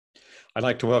I'd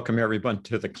like to welcome everyone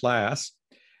to the class,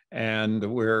 and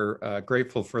we're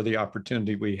grateful for the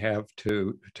opportunity we have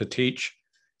to teach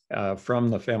from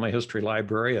the Family History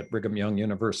Library at Brigham Young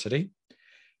University.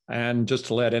 And just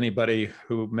to let anybody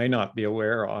who may not be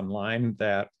aware online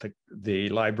that the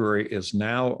library is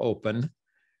now open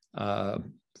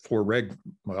for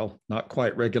not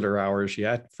quite regular hours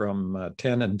yet, from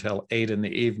 10 until 8 in the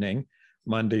evening,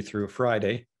 Monday through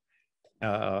Friday.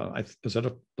 Is it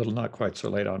a little not quite so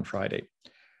late on Friday?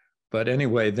 But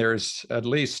anyway, there's at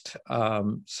least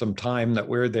some time that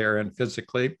we're there and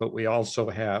physically, but we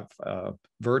also have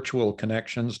virtual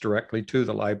connections directly to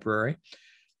the library.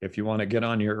 If you want to get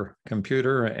on your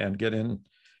computer and get in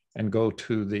and go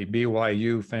to the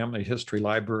BYU Family History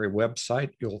Library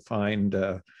website, you'll find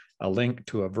a link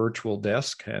to a virtual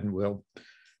desk, and we'll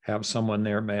have someone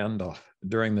there manned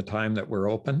during the time that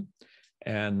we're open,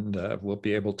 and we'll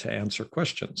be able to answer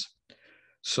questions.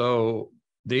 So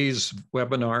these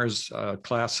webinars,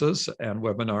 classes and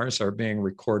webinars are being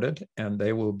recorded, and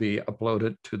they will be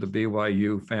uploaded to the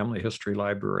BYU Family History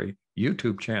Library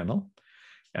YouTube channel.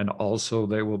 And also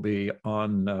they will be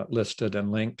listed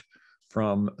and linked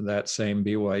from that same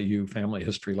BYU Family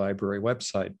History Library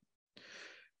website.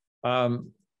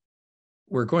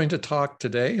 We're going to talk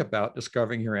today about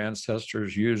discovering your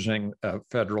ancestors using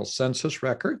federal census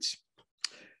records.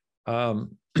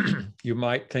 You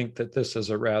might think that this is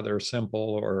a rather simple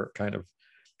or kind of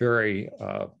very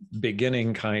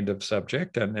beginning kind of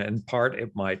subject, and in part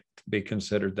it might be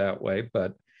considered that way,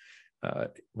 but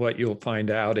what you'll find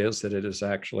out is that it is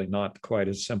actually not quite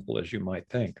as simple as you might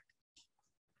think.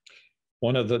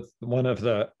 One of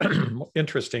the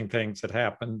interesting things that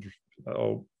happened,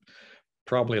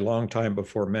 probably a long time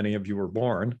before many of you were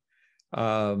born,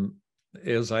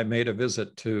 is I made a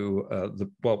visit to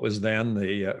what was then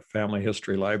the Family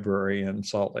History Library in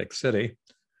Salt Lake City.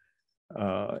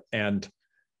 And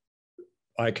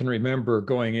I can remember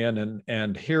going in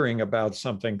and hearing about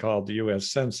something called the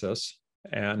US Census.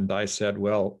 And I said,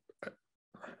 well,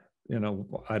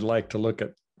 I'd like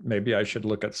to maybe I should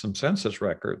look at some census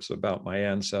records about my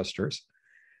ancestors.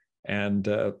 And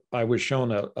I was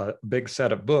shown a big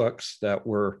set of books that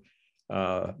were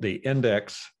the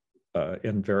index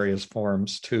in various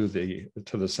forms to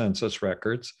the census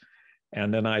records.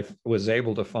 And then I was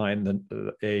able to find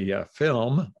a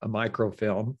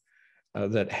microfilm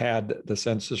that had the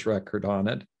census record on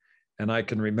it. And I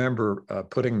can remember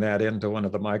putting that into one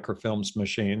of the microfilms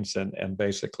machines and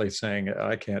basically saying,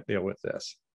 I can't deal with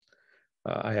this.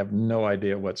 I have no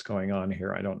idea what's going on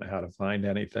here. I don't know how to find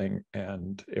anything.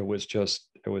 And it was just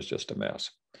a mess.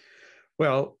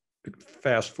 Well,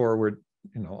 fast forward,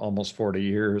 almost 40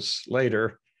 years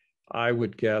later, I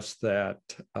would guess that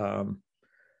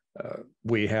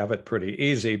we have it pretty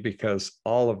easy because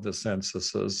all of the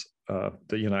censuses,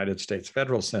 the United States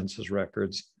Federal Census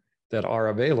Records that are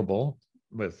available,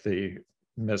 with the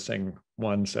missing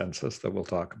one census that we'll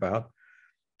talk about,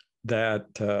 that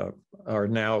are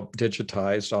now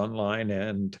digitized online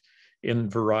and in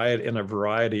a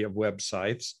variety of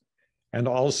websites. And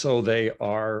also they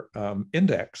are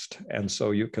indexed. And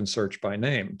so you can search by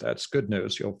name. That's good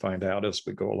news. You'll find out as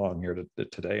we go along here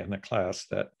today in the class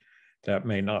that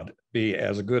may not be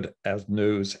as good as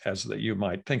news as that you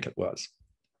might think it was.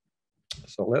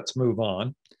 So let's move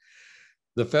on.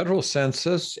 The federal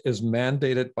census is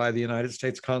mandated by the United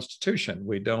States Constitution.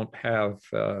 We don't have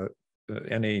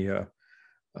any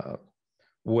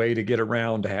way to get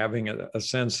around with a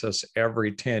census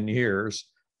every 10 years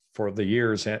for the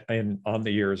years on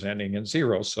the years ending in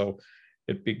zero. So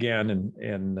it began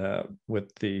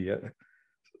with the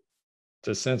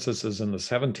censuses in the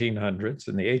 1700s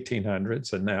and the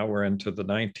 1800s, and now we're into the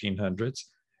 1900s.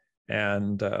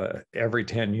 And every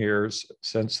 10 years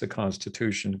since the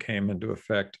Constitution came into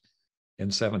effect in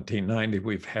 1790,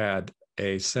 we've had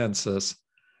a census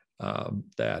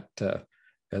that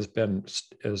has been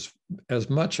as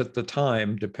much at the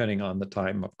time, depending on the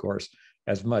time, of course,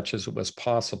 as much as it was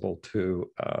possible to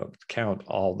count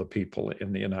all the people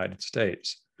in the United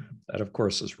States. That, of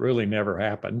course, has really never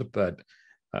happened, but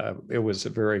it was a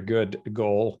very good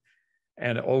goal.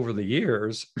 And over the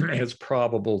years, it's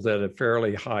probable that a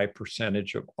fairly high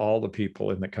percentage of all the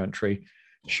people in the country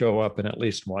show up in at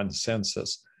least one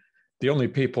census. The only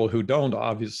people who don't,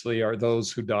 obviously, are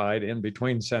those who died in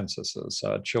between censuses.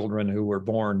 Children who were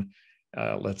born,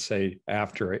 let's say,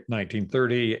 after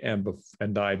 1930 and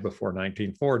died before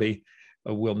 1940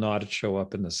 will not show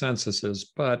up in the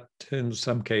censuses. But in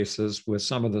some cases, with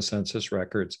some of the census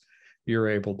records, you're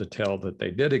able to tell that they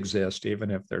did exist,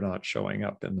 even if they're not showing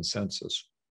up in the census.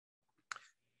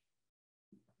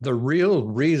 The real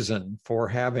reason for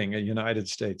having a United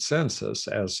States Census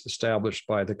as established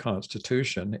by the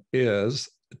Constitution is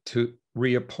to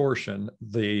reapportion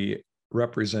the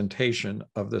representation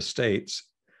of the states'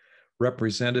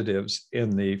 representatives in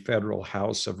the federal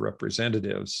House of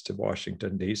Representatives to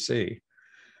Washington, D.C.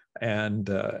 And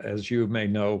as you may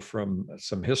know from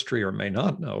some history or may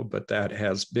not know, but that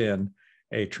has been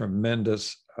a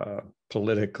tremendous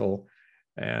political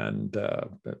and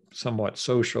somewhat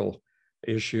social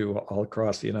issue all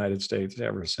across the United States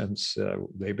ever since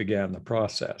they began the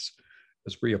process.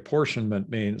 As reapportionment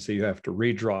means that you have to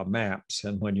redraw maps,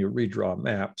 and when you redraw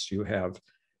maps, you have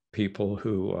people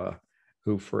who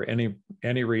for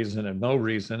any reason and no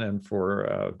reason, and for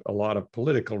a lot of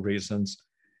political reasons,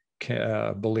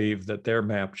 believe that their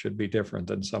map should be different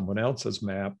than someone else's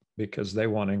map because they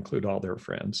want to include all their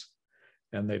friends,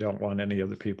 and they don't want any of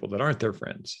the people that aren't their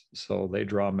friends. So they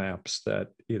draw maps that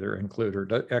either include or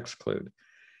exclude.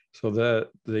 So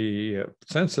the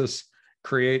census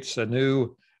creates a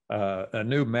new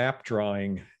map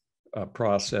drawing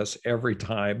process every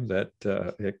time that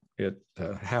it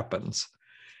happens.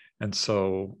 And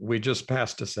so we just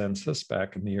passed a census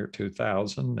back in the year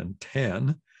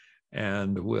 2010,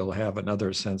 and we'll have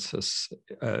another census,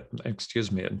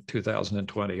 in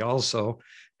 2020 also,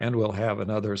 and we'll have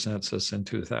another census in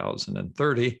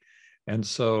 2030. And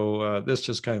so this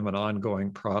is kind of an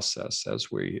ongoing process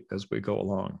as we go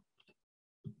along.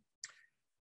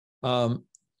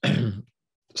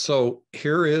 So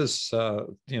here is,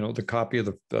 the copy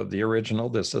of the original.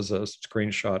 This is a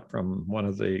screenshot from one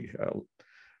of the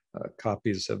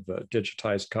copies of a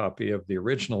digitized copy of the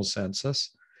original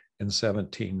census in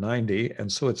 1790.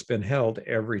 And so it's been held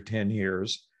every 10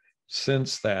 years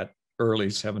since that early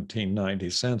 1790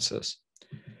 census.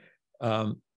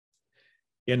 In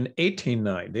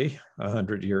 1890,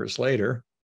 100 years later,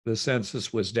 the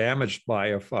census was damaged by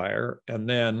a fire and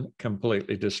then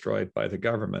completely destroyed by the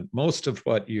government. Most of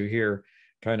what you hear,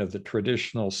 kind of the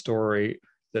traditional story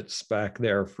that's back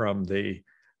there from the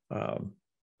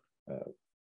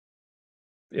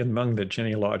among the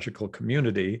genealogical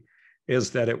community,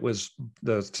 is that it was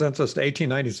the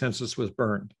 1890 census was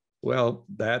burned. Well,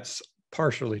 that's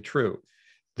partially true.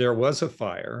 There was a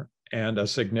fire, and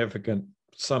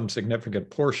some significant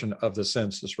portion of the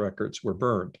census records were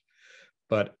burned.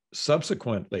 But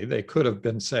subsequently, they could have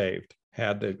been saved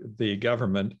had the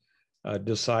government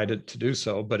decided to do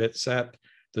so. But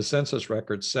the census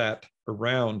records sat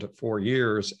around for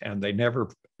years, and they never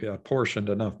apportioned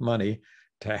enough money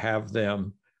to have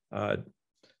them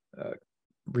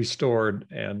restored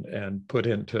and put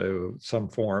into some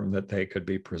form that they could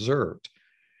be preserved.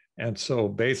 And so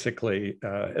basically,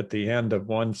 at the end of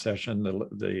one session,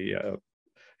 the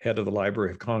head of the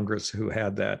Library of Congress, who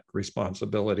had that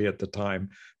responsibility at the time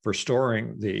for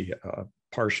storing the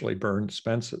partially burned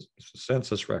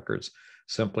census records,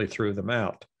 simply threw them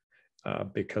out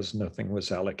because nothing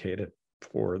was allocated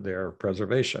for their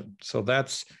preservation. So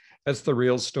that's the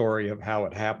real story of how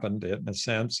it happened, in a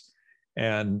sense.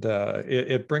 And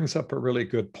it brings up a really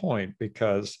good point,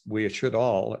 because we should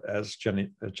all, as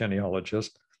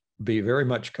genealogists, be very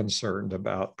much concerned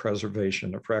about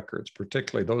preservation of records,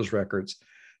 particularly those records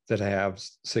that have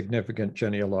significant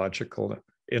genealogical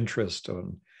interest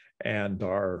and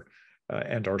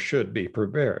should be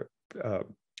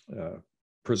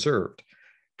preserved.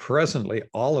 Presently,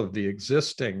 all of the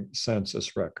existing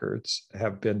census records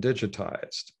have been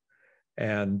digitized,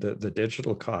 and the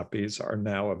digital copies are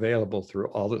now available through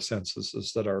all the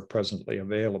censuses that are presently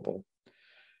available.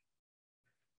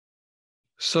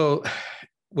 So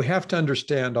we have to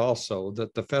understand also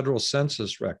that the federal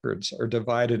census records are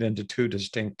divided into two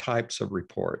distinct types of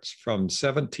reports. From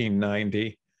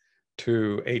 1790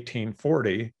 to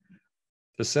 1840,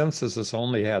 the censuses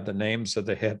only had the names of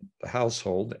the head of the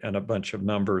household and a bunch of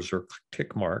numbers or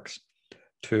tick marks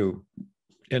to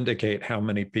indicate how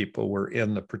many people were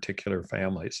in the particular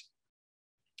families.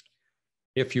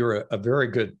 If you're a very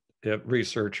good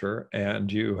researcher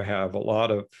and you have a lot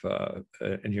of,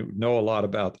 and you know a lot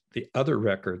about the other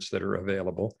records that are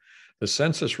available, the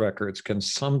census records can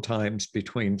sometimes,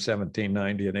 between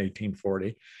 1790 and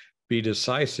 1840, be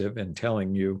decisive in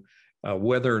telling you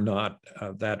whether or not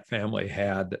that family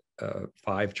had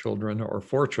 5 children or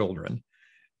 4 children,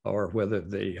 or whether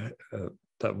the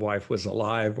wife was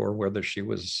alive or whether she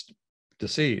was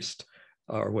deceased,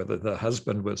 or whether the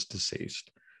husband was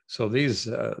deceased. So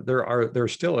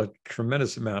there's still a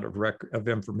tremendous amount of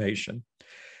information.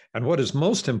 And what is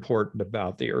most important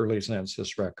about the early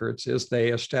census records is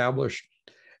they establish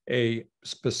a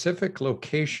specific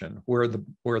location where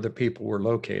the people were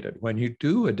located. When you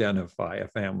do identify a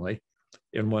family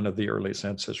in one of the early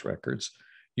census records,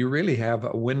 you really have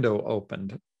a window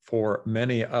opened for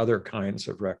many other kinds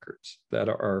of records that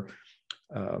are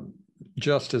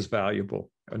just as valuable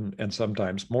and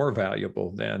sometimes more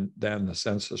valuable than the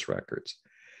census records,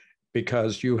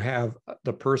 because you have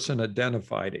the person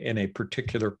identified in a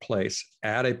particular place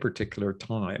at a particular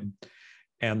time.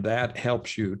 And that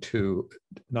helps you to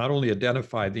not only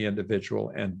identify the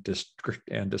individual and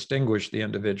distinguish the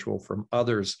individual from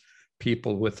others,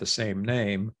 people with the same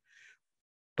name,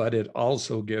 but it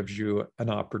also gives you an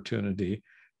opportunity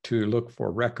to look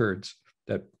for records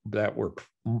that were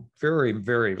very,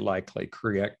 very likely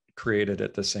created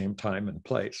at the same time and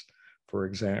place. For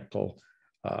example,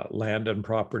 land and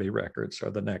property records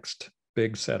are the next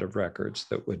big set of records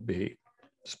that would be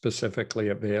specifically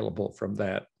available from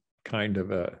that kind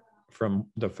of from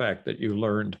the fact that you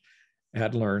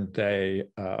had learned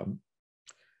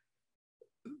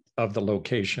of the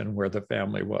location where the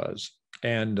family was.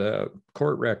 And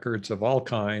court records of all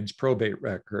kinds, probate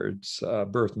records,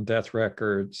 birth and death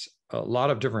records, a lot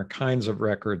of different kinds of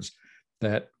records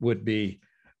that would be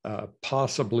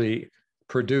possibly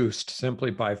produced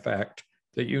simply by fact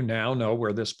that you now know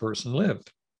where this person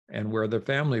lived and where their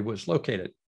family was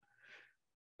located.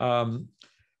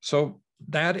 So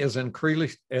that is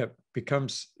increasingly, it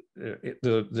becomes,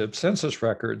 the census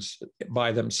records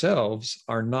by themselves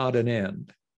are not an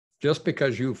end. Just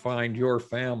because you find your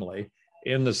family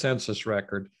in the census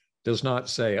record does not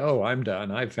say, oh, I'm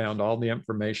done. I found all the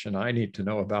information I need to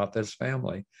know about this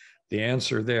family. The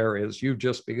answer there is you've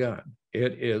just begun.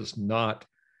 It is not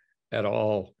at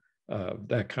all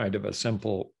that kind of a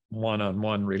simple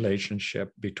one-on-one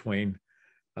relationship between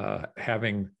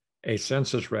having a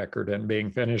census record and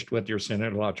being finished with your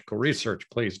genealogical research.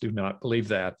 Please do not believe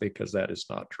that, because that is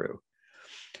not true.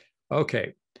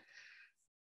 Okay.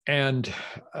 And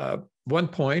one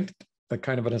point, a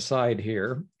kind of an aside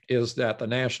here, is that the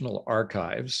National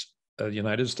Archives, the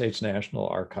United States National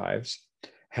Archives,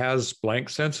 has blank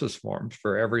census forms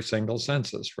for every single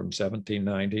census from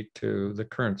 1790 to the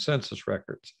current census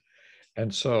records.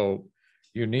 And so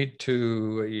you need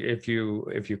to, if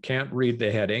you can't read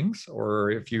the headings,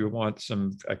 or if you want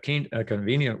a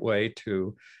convenient way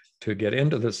to get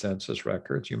into the census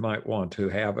records, you might want to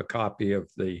have a copy of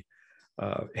the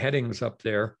headings up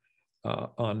there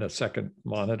on a second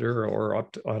monitor or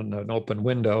up on an open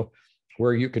window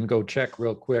where you can go check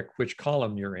real quick which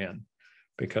column you're in,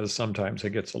 because sometimes it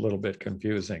gets a little bit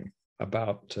confusing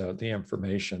about the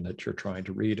information that you're trying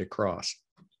to read across,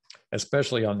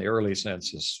 especially on the early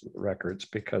census records,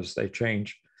 because they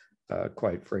change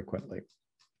quite frequently.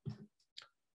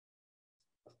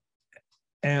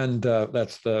 And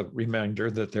that's the reminder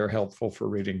that they're helpful for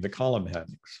reading the column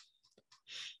headings.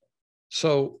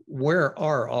 So where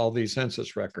are all these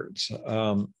census records?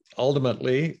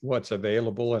 Ultimately, what's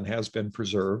available and has been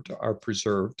preserved are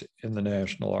preserved in the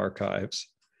National Archives.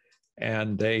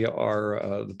 And they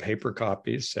are the paper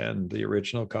copies, and the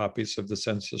original copies of the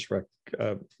census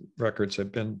records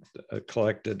have been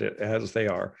collected as they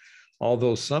are.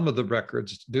 Although some of the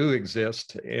records do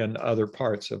exist in other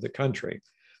parts of the country.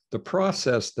 The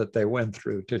process that they went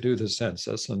through to do the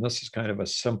census, and this is kind of a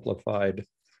simplified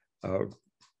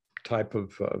type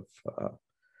of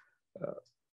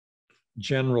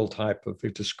general type of a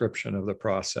description of the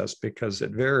process, because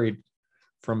it varied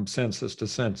from census to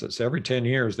census. Every 10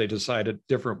 years, they decided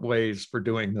different ways for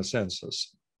doing the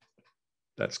census.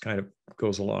 That's kind of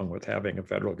goes along with having a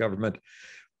federal government.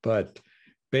 But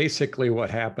basically what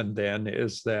happened then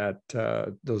is that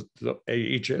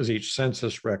each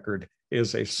census record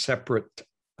is a separate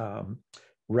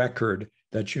record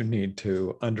that you need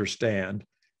to understand,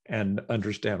 and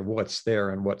understand what's there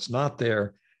and what's not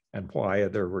there, and why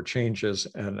there were changes,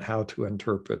 and how to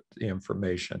interpret the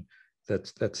information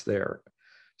that's there.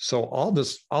 So all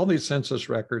these census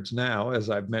records now, as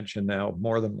I've mentioned now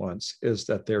more than once, is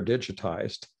that they're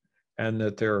digitized and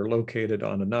that they're located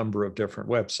on a number of different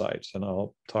websites. And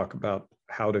I'll talk about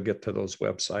how to get to those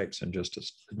websites in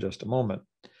just a moment.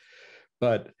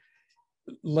 But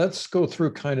let's go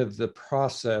through kind of the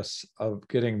process of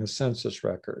getting the census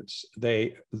records.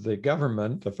 The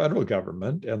government, the federal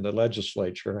government, and the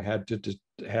legislature had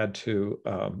to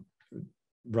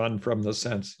run from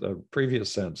the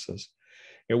previous census.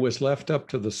 It was left up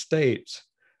to the states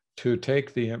to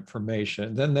take the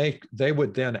information. Then they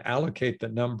would then allocate the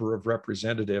number of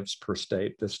representatives per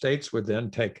state. The states would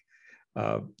then take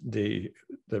the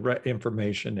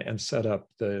information and set up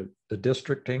the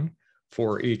districting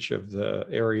for each of the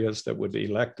areas that would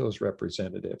elect those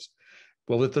representatives.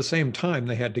 Well, at the same time,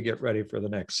 they had to get ready for the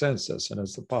next census. And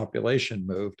as the population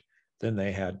moved, then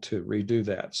they had to redo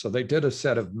that. So they did a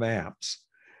set of maps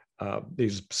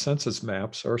These census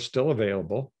maps are still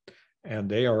available, and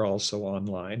they are also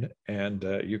online, and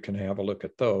you can have a look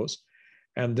at those.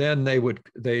 And then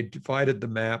they divided the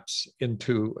maps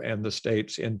into, and the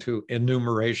states into,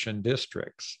 enumeration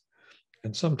districts.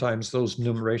 And sometimes those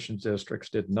enumeration districts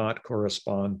did not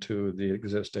correspond to the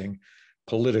existing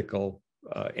political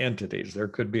entities. There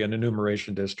could be an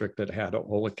enumeration district that had a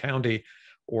whole county,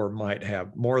 or might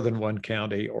have more than one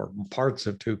county, or parts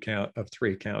of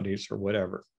three counties, or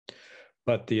whatever.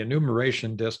 But the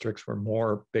enumeration districts were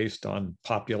more based on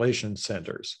population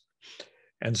centers.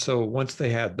 And so once they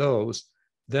had those,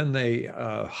 then they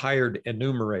hired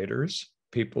enumerators,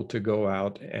 people to go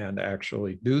out and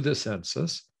actually do the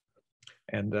census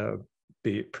and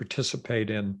participate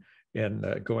in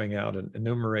going out and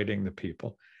enumerating the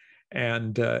people.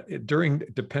 And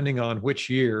depending on which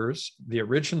years, the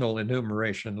original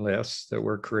enumeration lists that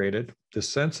were created, the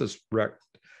census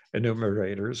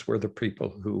enumerators were the people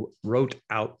who wrote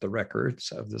out the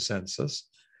records of the census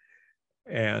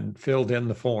and filled in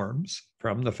the forms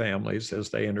from the families as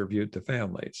they interviewed the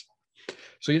families.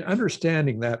 So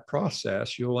understanding that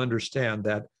process, you'll understand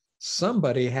that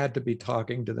somebody had to be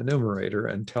talking to the numerator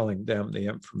and telling them the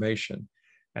information,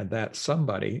 and that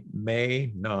somebody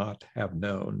may not have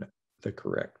known the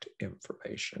correct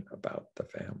information about the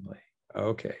family.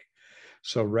 Okay,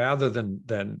 so rather than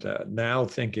now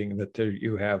thinking that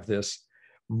you have this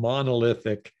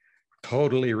monolithic,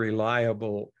 totally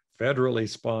reliable, federally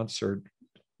sponsored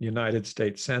United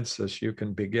States Census, you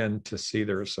can begin to see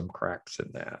there are some cracks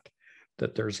in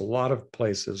that there's a lot of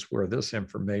places where this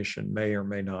information may or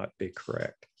may not be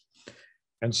correct.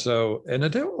 And so,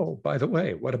 oh, by the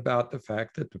way, what about the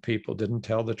fact that the people didn't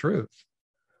tell the truth?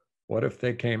 What if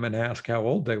they came and asked how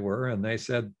old they were, and they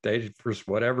said they, for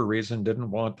whatever reason,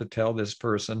 didn't want to tell this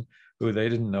person who they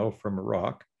didn't know from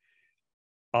Iraq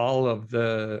all of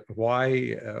the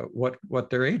what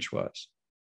their age was,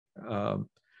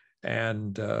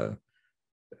 and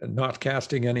not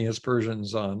casting any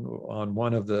aspersions on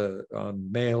one of the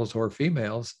males or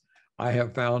females. I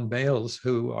have found males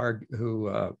who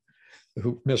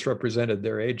misrepresented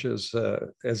their ages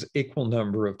as equal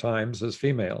number of times as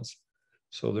females.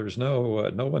 So there's no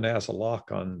one has a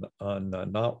lock on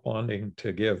not wanting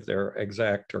to give their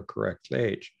exact or correct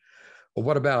age. Well,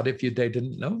 what about if they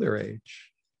didn't know their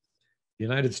age? The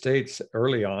United States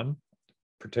early on,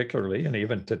 particularly, and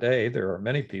even today, there are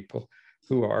many people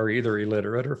who are either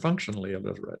illiterate or functionally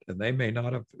illiterate, and they may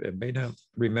not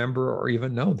remember or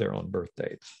even know their own birth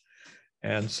dates.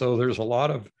 And so there's a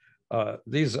lot of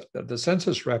the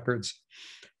census records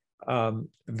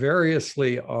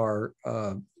variously are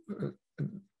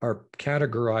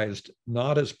categorized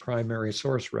not as primary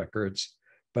source records,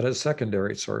 but as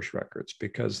secondary source records,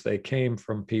 because they came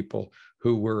from people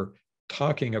who were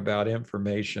talking about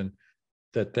information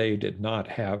that they did not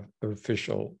have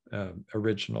official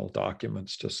original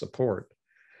documents to support.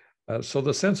 So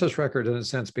the census record, in a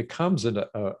sense, becomes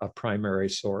a primary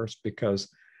source because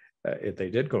they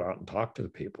did go out and talk to the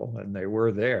people, and they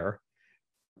were there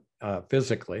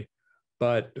physically.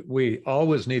 But we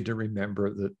always need to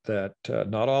remember that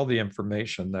not all the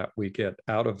information that we get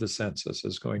out of the census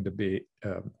is going to be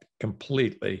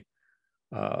completely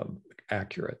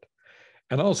accurate.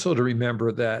 And also to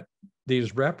remember that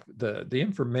the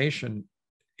information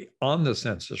on the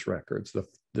census records,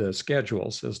 the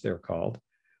schedules as they're called,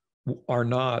 are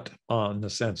not on the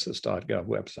census.gov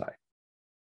website.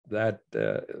 That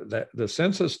the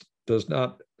census does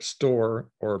not store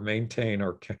or maintain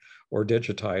or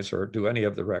digitize or do any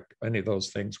of those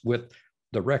things with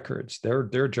the records.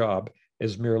 Their job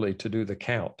is merely to do the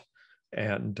count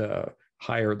and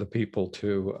hire the people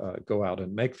to go out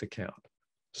and make the count.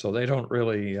 So they don't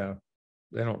really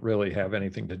have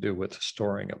anything to do with the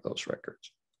storing of those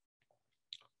records.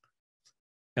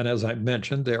 And as I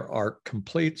mentioned, there are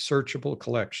complete searchable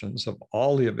collections of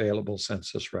all the available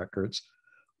census records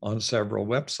on several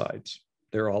websites.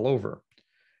 They're all over.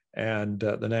 And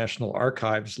the National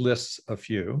Archives lists a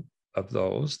few of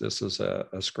those. This is a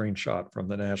screenshot from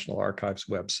the National Archives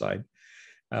website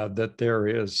that there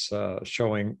is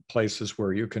showing places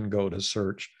where you can go to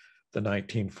search the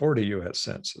 1940 US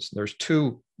Census. There's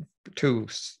two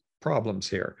problems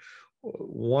here.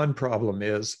 One problem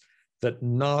is that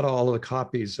not all the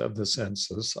copies of the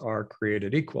census are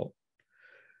created equal.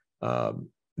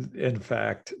 In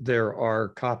fact, there are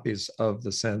copies of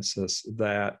the census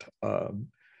that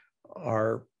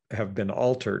have been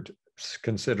altered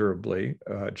considerably,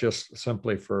 just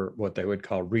simply for what they would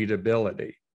call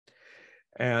readability.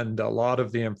 And a lot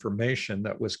of the information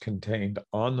that was contained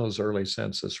on those early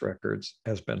census records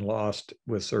has been lost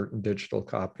with certain digital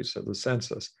copies of the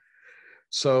census.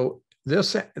 So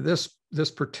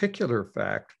This particular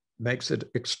fact makes it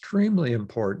extremely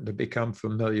important to become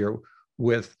familiar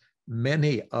with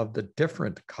many of the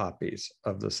different copies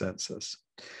of the census.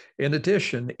 In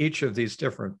addition, each of these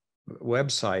different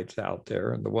websites out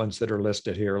there, and the ones that are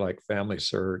listed here, like Family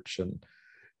Search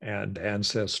and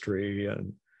Ancestry,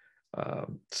 and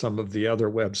some of the other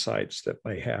websites that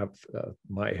may have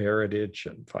MyHeritage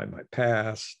and Find My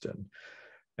Past,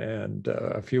 and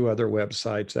a few other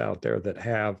websites out there that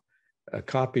have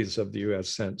copies of the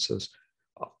U.S. Census.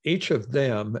 Each of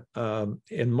them,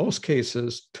 in most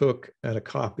cases, took a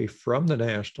copy from the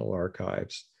National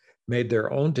Archives, made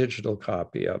their own digital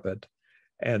copy of it,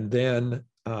 and then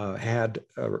had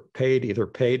either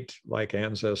paid like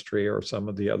Ancestry or some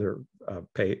of the other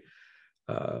paid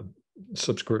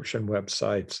subscription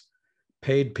websites,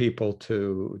 paid people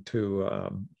to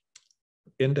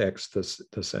index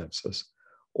the census,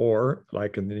 or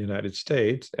like in the United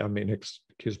States,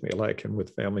 like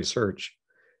with Family Search.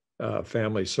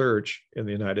 Family Search in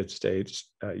the United States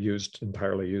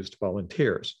entirely used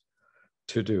volunteers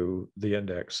to do the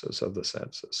indexes of the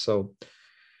census. So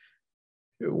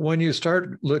when you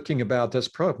start looking about this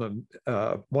problem,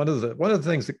 one of the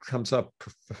things that comes up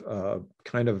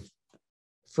kind of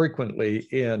frequently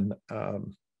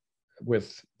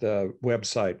with the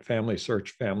website Family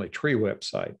Search Family Tree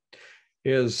website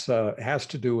has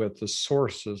to do with the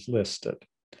sources listed.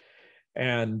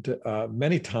 And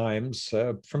many times,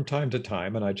 from time to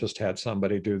time, and I just had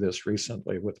somebody do this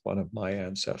recently with one of my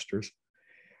ancestors,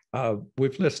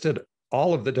 we've listed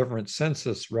all of the different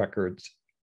census records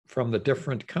from the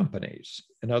different companies.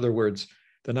 In other words,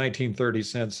 the 1930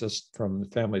 census from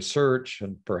Family Search,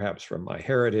 and perhaps from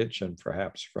MyHeritage, and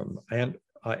perhaps from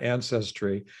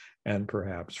Ancestry, and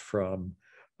perhaps from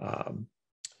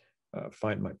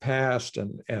Find My Past,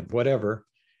 and whatever.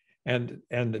 And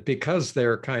because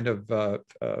they're kind of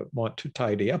want to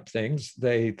tidy up things,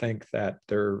 they think that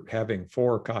they're having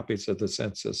 4 copies of the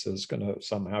census is going to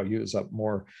somehow use up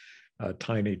more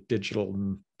tiny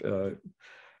digital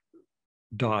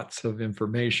dots of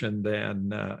information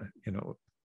than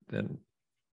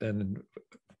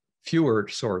fewer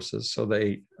sources. So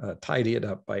they tidy it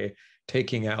up by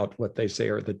taking out what they say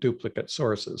are the duplicate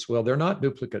sources. Well, they're not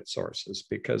duplicate sources,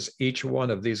 because each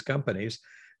one of these companies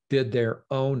did their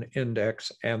own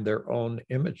index and their own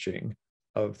imaging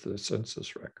of the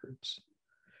census records.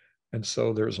 And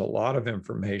so there's a lot of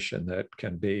information that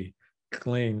can be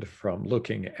gleaned from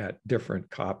looking at different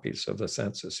copies of the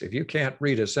census. If you can't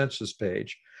read a census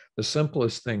page, the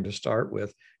simplest thing to start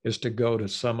with is to go to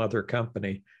some other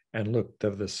company and look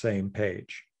at the same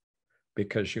page,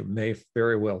 because you may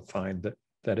very well find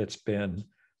that it's been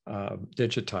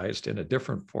digitized in a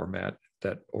different format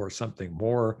or something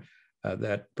more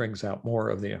that brings out more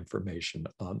of the information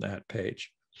on that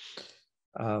page.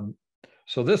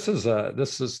 So this is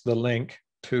the link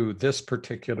to this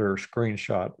particular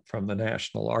screenshot from the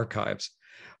National Archives.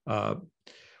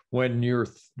 When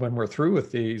we're through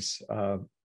with these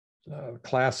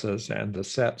classes and the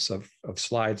sets of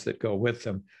slides that go with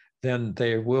them, then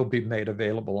they will be made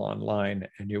available online,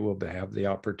 and you will have the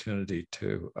opportunity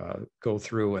to go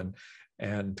through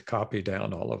and copy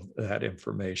down all of that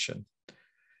information.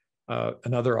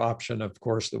 Another option, of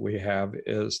course, that we have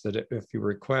is that if you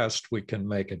request, we can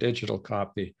make a digital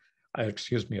copy, a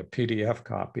PDF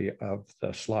copy of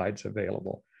the slides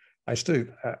available. I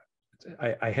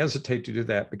hesitate to do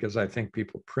that because I think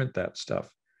people print that stuff,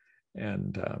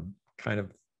 and kind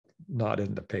of not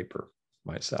into paper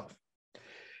myself.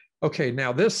 Okay,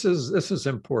 now this is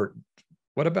important.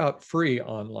 What about free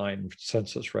online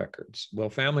census records? Well,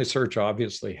 Family Search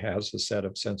obviously has a set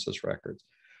of census records,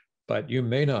 but you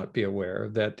may not be aware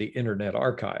that the Internet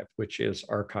Archive, which is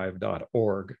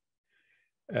archive.org,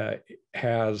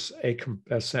 has a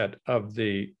set of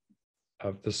the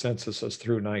censuses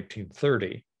through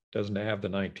 1930. Doesn't have the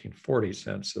 1940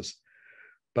 census,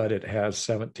 but it has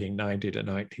 1790 to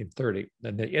 1930.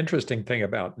 And the interesting thing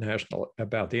about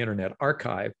the Internet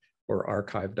Archive, or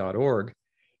archive.org,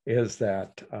 is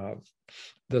that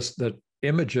the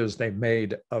images they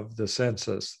made of the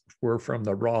census were from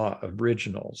the raw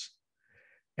originals.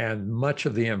 And much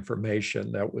of the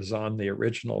information that was on the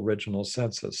original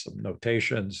census, of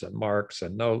notations and marks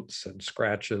and notes and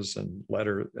scratches and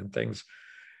letters and things,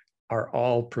 are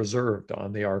all preserved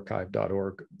on the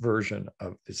archive.org version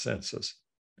of the census.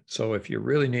 So if you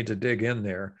really need to dig in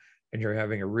there and you're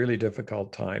having a really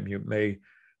difficult time, you may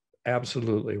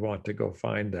absolutely want to go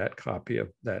find that copy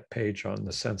of that page on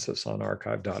the census on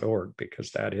archive.org,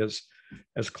 because that is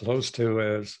as close to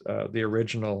as the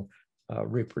original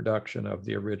reproduction of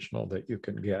the original that you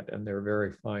can get, and they're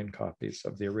very fine copies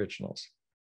of the originals.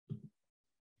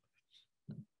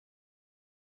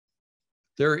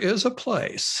 There is a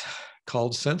place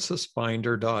called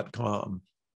censusfinder.com.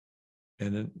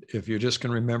 And if you just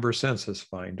can remember Census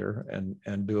Finder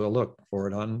and do a look for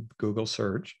it on Google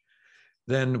search,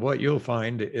 then what you'll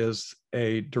find is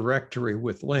a directory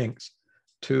with links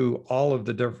to all of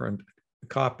the different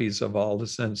copies of all the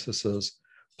censuses,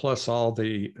 plus all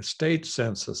the state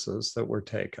censuses that were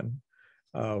taken.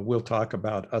 We'll talk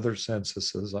about other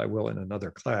censuses, I will in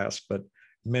another class, but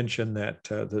mention that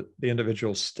the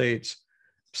individual states,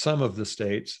 some of the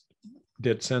states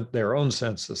did their own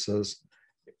censuses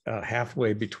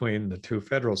halfway between the two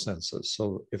federal censuses.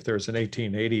 So if there's an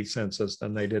 1880 census,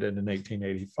 then they did it in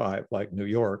 1885, like New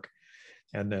York,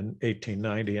 and then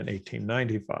 1890 and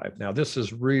 1895. Now, this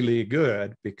is really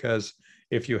good because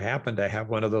if you happen to have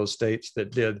one of those states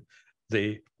that did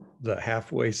the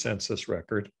halfway census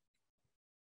record,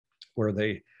 where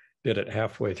they did it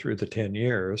halfway through the 10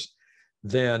 years,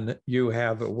 then you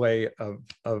have a way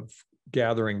of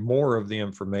gathering more of the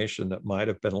information that might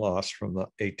have been lost from the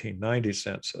 1890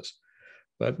 census.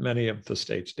 But many of the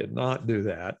states did not do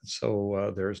that.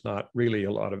 So there's not really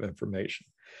a lot of information.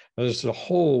 There's a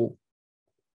whole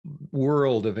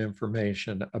world of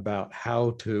information about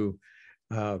how to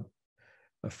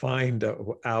find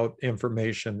out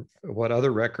information, what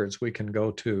other records we can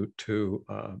go to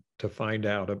find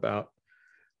out about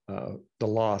the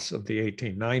loss of the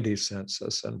 1890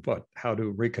 census and how to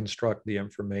reconstruct the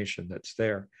information that's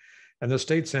there. And the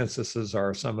state censuses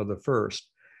are some of the first.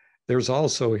 There's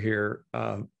also here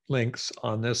links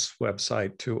on this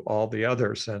website to all the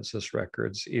other census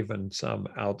records, even some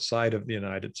outside of the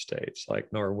United States,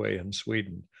 like Norway and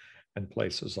Sweden and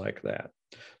places like that.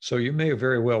 So you may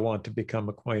very well want to become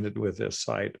acquainted with this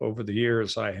site. Over the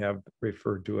years, I have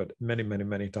referred to it many, many,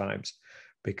 many times,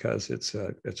 because it's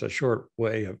a short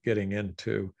way of getting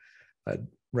into,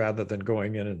 rather than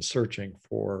going in and searching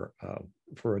for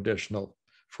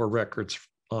records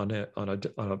on a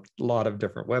lot of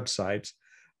different websites.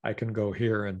 I can go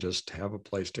here and just have a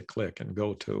place to click and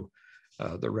go to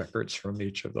the records from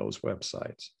each of those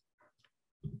websites.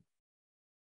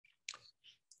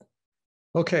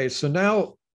 Okay, so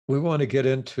now we want to get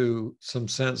into some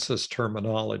census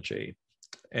terminology.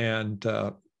 And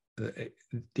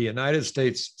the United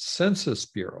States Census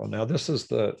Bureau. Now, this is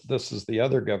the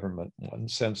other government one,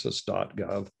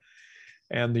 census.gov,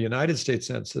 and the United States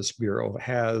Census Bureau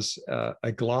has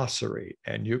a glossary,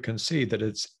 and you can see that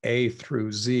it's A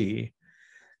through Z,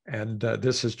 and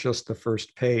this is just the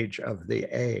first page of the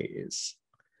A's.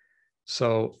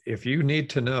 So if you need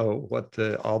to know what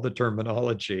all the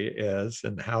terminology is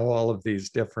and how all of these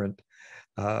different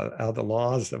how the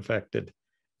laws affected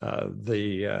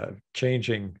the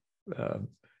changing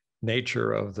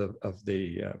nature of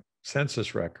the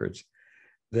census records,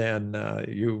 then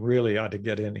you really ought to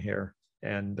get in here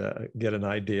and get an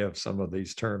idea of some of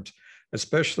these terms,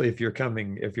 especially if you're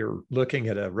looking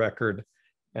at a record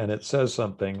and it says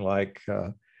something like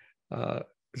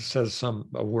says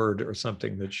a word or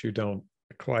something that you don't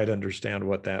quite understand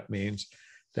what that means,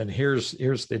 then here's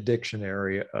the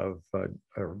dictionary of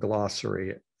or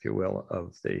glossary, if you will,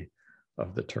 of the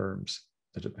terms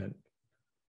that depend.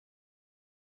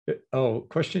 Oh,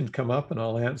 questions come up and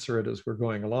I'll answer it as we're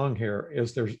going along here.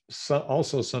 Is there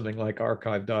also something like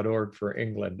archive.org for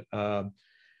England? No.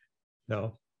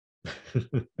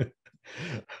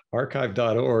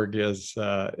 Archive.org is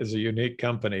a unique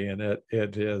company, and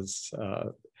it is,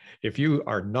 if you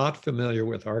are not familiar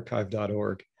with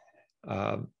archive.org,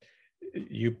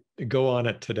 you go on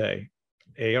it today,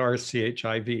 archive.org,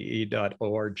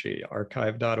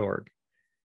 archive.org.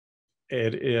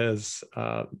 It is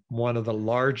one of the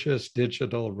largest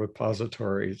digital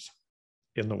repositories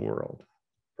in the world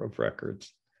of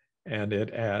records. And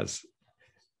there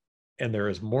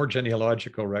is more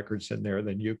genealogical records in there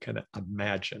than you can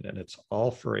imagine. And it's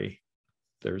all free.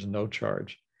 There's no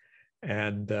charge.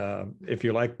 And if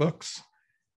you like books,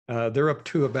 they're up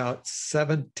to about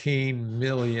 17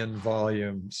 million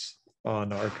volumes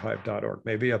on archive.org,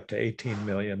 maybe up to 18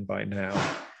 million by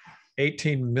now.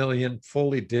 18 million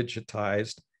fully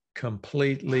digitized,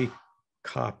 completely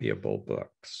copyable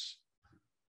books.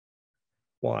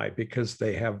 Why? Because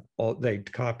they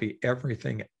copy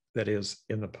everything that is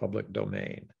in the public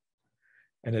domain.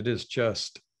 And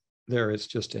there is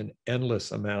just an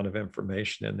endless amount of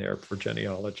information in there for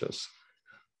genealogists,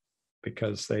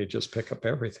 because they just pick up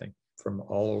everything from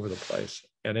all over the place.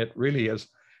 And it really is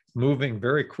moving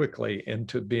very quickly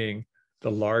into being the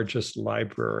largest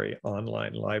library,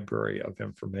 online library of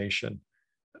information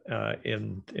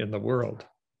in the world.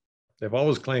 They've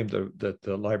always claimed that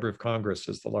the Library of Congress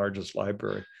is the largest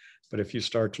library, but if you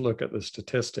start to look at the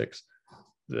statistics,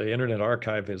 the Internet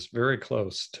Archive is very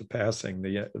close to passing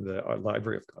the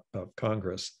Library of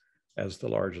Congress as the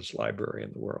largest library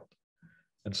in the world.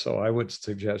 And so I would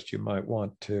suggest you might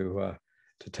want to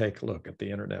take a look at the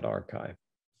Internet Archive.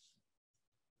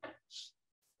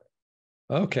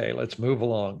 Okay, let's move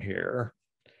along here.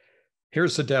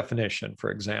 Here's the definition,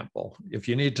 for example. If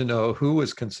you need to know who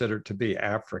is considered to be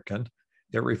African,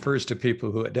 it refers to people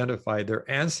who identify their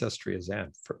ancestry as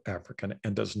African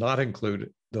and does not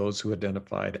include those who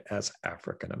identified as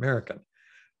African American.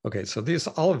 Okay, so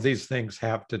all of these things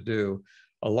have to do,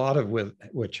 a lot of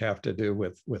which have to do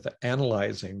with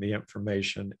analyzing the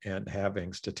information and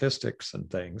having statistics and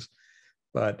things,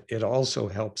 but it also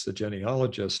helps the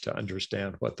genealogist to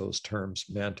understand what those terms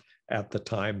meant at the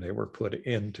time they were put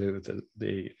into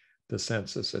the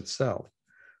census itself.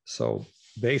 So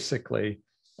basically,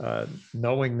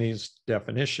 knowing these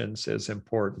definitions is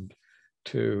important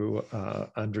to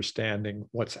understanding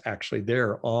what's actually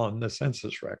there on the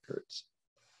census records.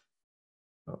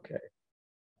 Okay.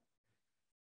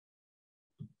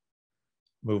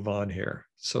 Move on here.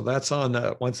 So that's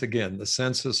on, once again, the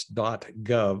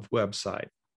census.gov website.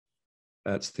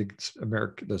 That's the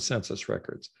census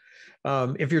records.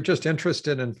 If you're just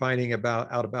interested in finding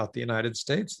out about the United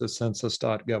States, the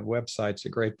census.gov website's a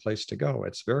great place to go.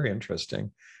 It's very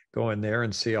interesting. Go in there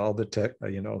and see all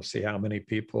the see how many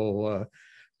people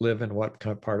live in what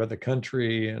part of the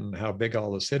country and how big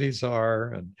all the cities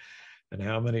are and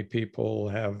how many people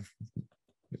have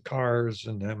cars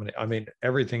and how many, I mean,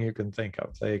 everything you can think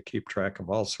of. They keep track of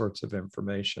all sorts of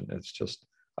information. It's just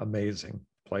amazing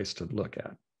place to look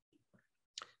at.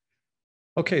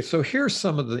 Okay, so here's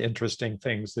some of the interesting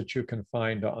things that you can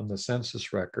find on the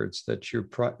census records that you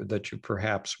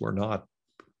perhaps were not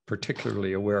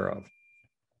particularly aware of.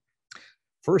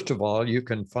 First of all, you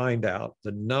can find out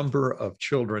the number of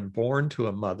children born to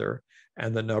a mother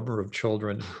and the number of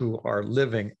children who are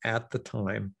living at the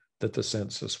time that the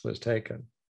census was taken.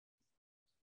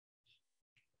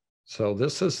 So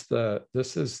this is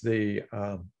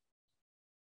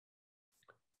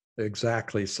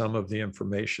exactly some of the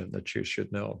information that you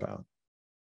should know about.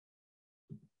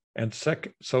 And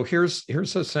so here's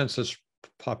a census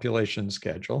population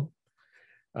schedule.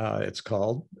 It's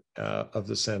called of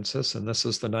the census, and this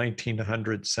is the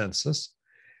 1900 census.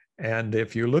 And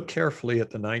if you look carefully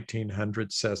at the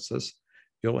 1900 census,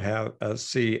 you'll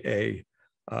see a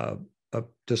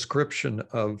description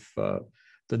of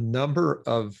the number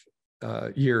of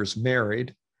years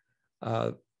married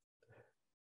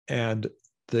and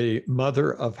the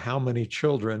mother of how many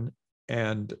children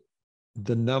and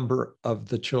the number of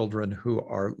the children who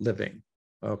are living.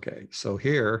 Okay, so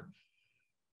here,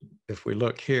 if we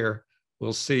look here,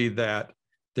 we'll see that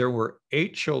there were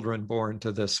 8 children born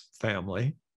to this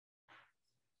family,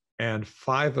 and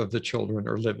 5 of the children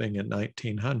are living in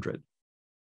 1900.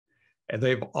 And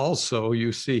they've also,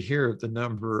 you see here, the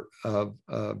number of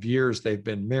years they've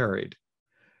been married.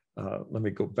 Let me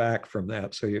go back from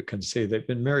that so you can see they've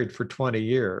been married for 20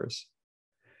 years.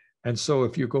 And so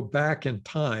if you go back in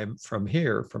time from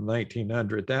here, from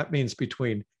 1900, that means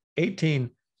between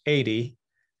 1880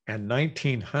 and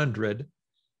 1900,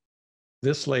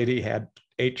 this lady had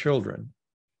 8 children,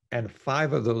 and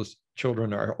 5 of those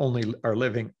children only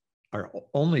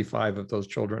 5 of those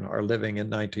children are living in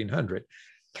 1900.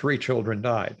 3 children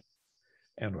died.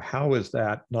 And how is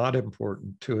that not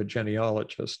important to a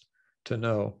genealogist to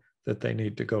know that they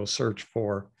need to go search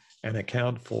for and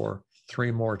account for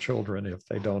 3 more children if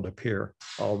they don't appear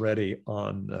already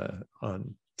on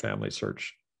family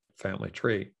search, family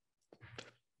tree.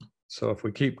 So if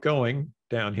we keep going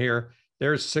down here,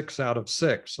 there's 6 out of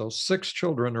 6. So 6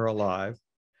 children are alive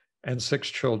and 6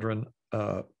 children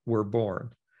were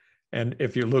born. And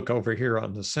if you look over here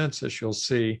on the census, you'll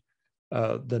see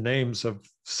the names of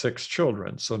 6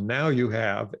 children. So now you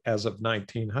have, as of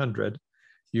 1900,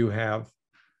 you have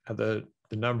the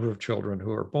number of children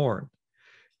who are born.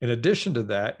 In addition to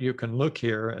that, you can look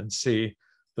here and see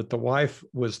that the wife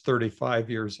was 35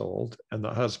 years old and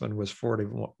the husband was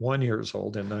 41 years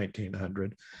old in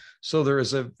 1900. So there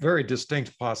is a very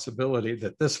distinct possibility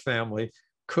that this family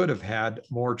could have had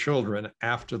more children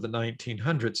after the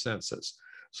 1900 census.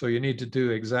 So you need to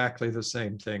do exactly the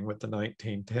same thing with the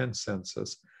 1910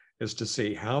 census, is to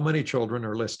see how many children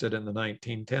are listed in the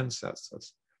 1910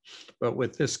 census. But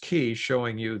with this key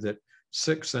showing you that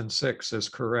 6 and 6 is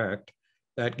correct,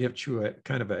 that gives you a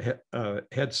kind of a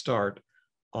head start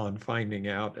on finding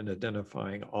out and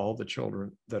identifying all the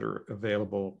children that are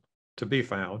available to be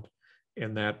found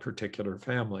in that particular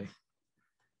family.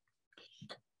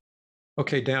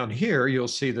 Okay, down here, you'll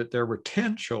see that there were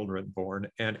 10 children born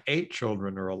and 8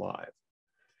 children are alive.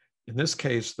 In this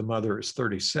case, the mother is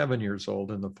 37 years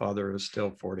old and the father is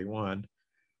still 41.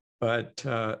 But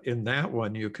in that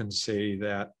one, you can see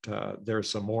that there's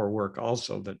some more work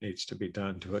also that needs to be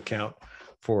done to account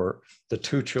for the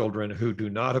two children who do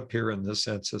not appear in the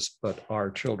census, but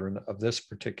are children of this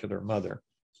particular mother.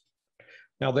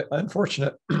 Now, the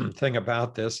unfortunate thing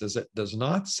about this is it does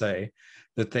not say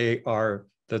that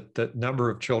that the number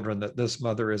of children that this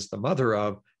mother is the mother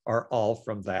of are all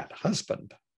from that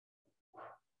husband.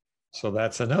 So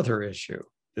that's another issue.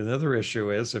 Another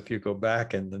issue is if you go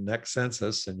back in the next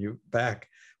census and you back,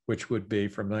 which would be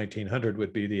from 1900,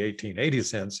 would be the 1880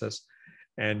 census,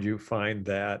 and you find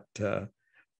that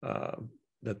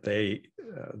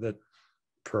that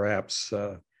perhaps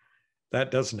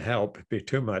that doesn't help be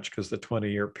too much because the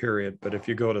 20-year period. But if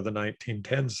you go to the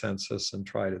 1910 census and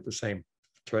try to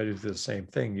do the same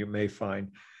thing, you may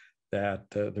find that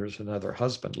there's another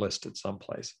husband listed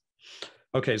someplace.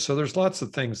 Okay, so there's lots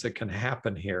of things that can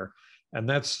happen here. And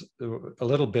that's a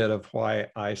little bit of why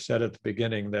I said at the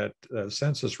beginning that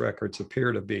census records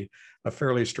appear to be a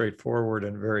fairly straightforward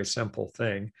and very simple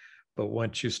thing. But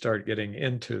once you start getting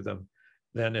into them,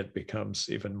 then it becomes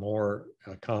even more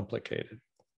complicated.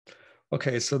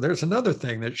 Okay, so there's another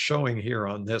thing that's showing here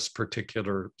on this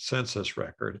particular census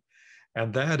record,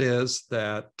 and that is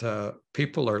that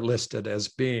people are listed as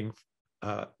being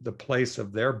the place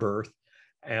of their birth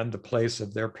and the place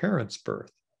of their parents'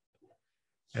 birth.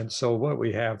 And so what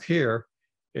we have here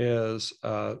is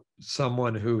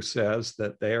someone who says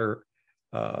that their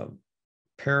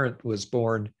parent was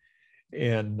born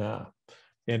in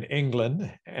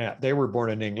England. They were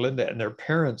born in England, and their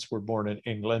parents were born in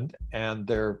England and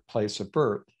their place of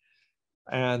birth.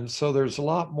 And so there's a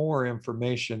lot more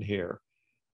information here.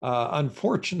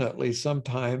 Unfortunately,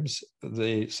 sometimes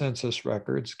the census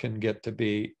records can get to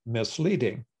be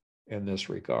misleading in this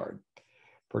regard,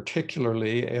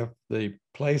 particularly if the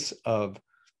place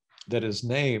that is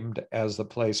named as the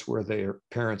place where their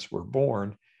parents were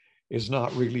born is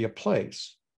not really a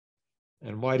place.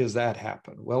 And why does that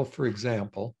happen? Well, for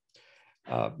example,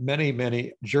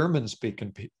 many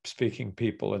German-speaking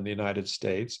people in the United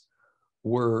States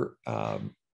were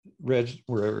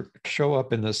show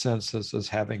up in the census as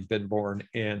having been born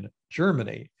in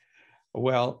Germany.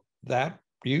 Well, that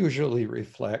usually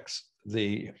reflects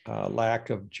the lack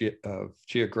of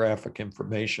geographic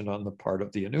information on the part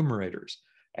of the enumerators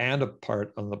and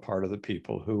on the part of the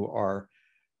people who are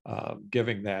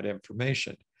giving that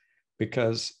information.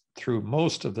 Because through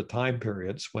most of the time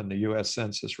periods when the US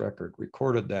Census record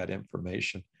recorded that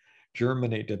information,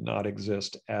 Germany did not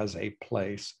exist as a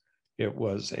place. It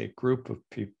was a group of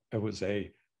people, it was a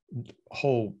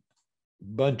whole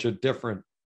bunch of different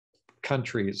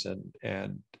countries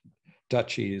and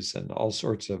duchies and all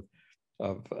sorts of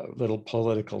little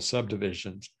political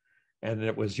subdivisions, and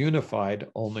it was unified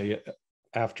only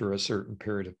after a certain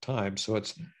period of time. So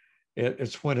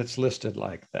it's when it's listed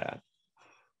like that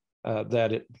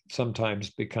that it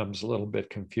sometimes becomes a little bit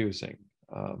confusing.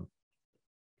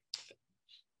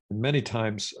 Many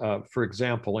times, for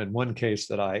example, in one case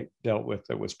that I dealt with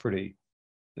that was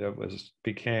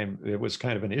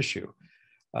kind of an issue,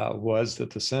 was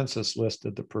that the census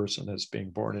listed the person as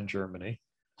being born in Germany,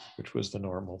 which was the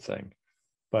normal thing.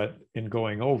 But in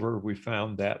going over, we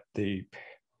found that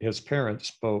his parents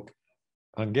spoke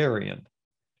Hungarian.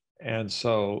 And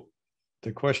so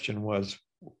the question was,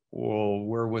 well,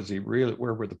 where were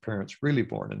the parents really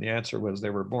born? And the answer was they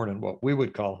were born in what we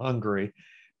would call Hungary,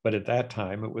 but at that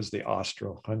time it was the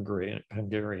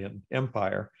Austro-Hungarian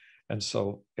Empire. And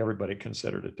so everybody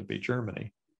considered it to be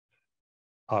Germany.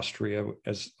 Austria,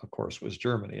 of course, was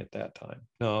Germany at that time.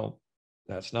 No,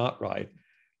 that's not right.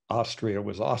 Austria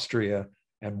was Austria,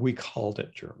 and we called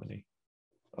it Germany.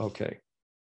 Okay,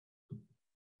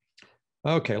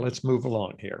 let's move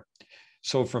along here.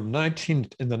 So in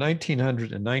the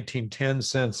 1900 and 1910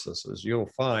 censuses, you'll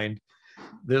find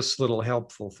this little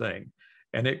helpful thing,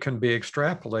 and it can be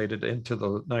extrapolated into the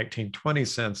 1920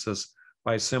 census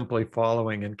by simply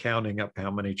following and counting up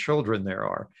how many children there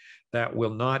are. That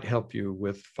will not help you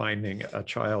with finding a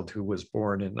child who was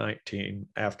born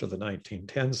after the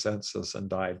 1910 census and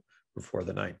died before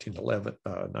the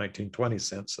 1920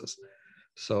 census.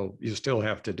 So you still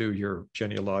have to do your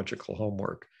genealogical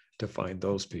homework to find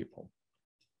those people.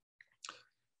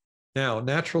 Now,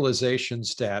 naturalization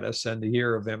status and the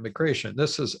year of immigration.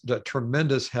 This is a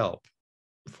tremendous help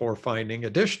for finding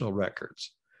additional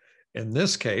records. In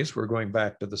this case, we're going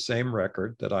back to the same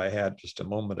record that I had just a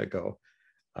moment ago.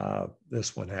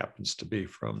 This one happens to be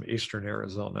from Eastern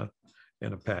Arizona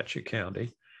in Apache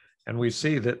County. And we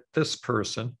see that this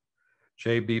person,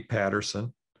 J.B.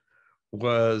 Patterson,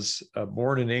 was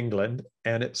born in England,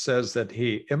 and it says that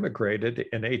he immigrated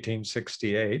in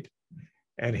 1868,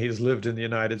 and he's lived in the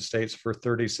United States for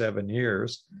 37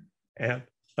 years. And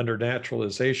under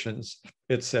naturalizations,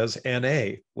 it says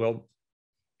NA. Well,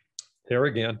 there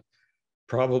again,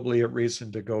 probably a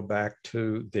reason to go back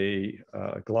to the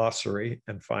glossary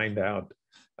and find out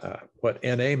what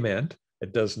NA meant.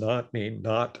 It does not mean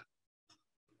not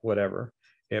whatever.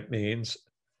 It means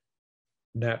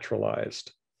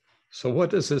naturalized. So what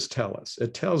does this tell us?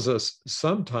 It tells us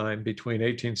sometime between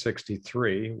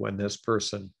 1863, when this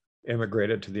person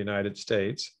immigrated to the United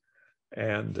States,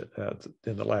 and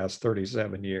in the last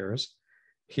 37 years,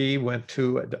 he went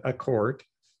to a court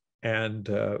and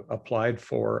applied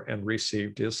for and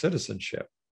received his citizenship.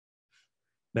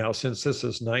 Now, since this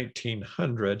is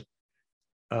 1900,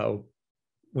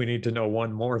 we need to know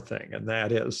one more thing, and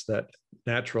that is that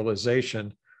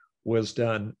naturalization was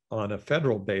done on a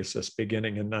federal basis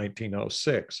beginning in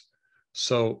 1906.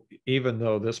 So even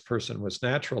though this person was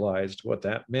naturalized, what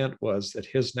that meant was that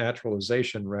his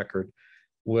naturalization record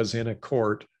was in a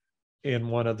court in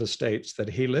one of the states that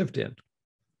he lived in,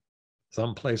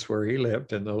 someplace where he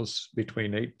lived in those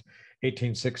between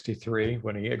 1863,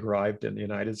 when he arrived in the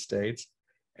United States,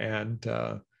 and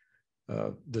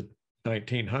the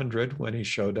 1900, when he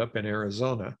showed up in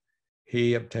Arizona.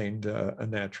 He obtained a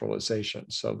naturalization.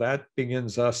 So that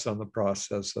begins us on the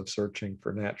process of searching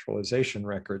for naturalization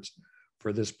records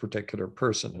for this particular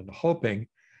person, and hoping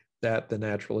that the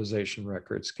naturalization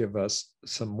records give us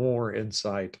some more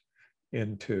insight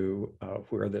into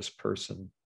where this person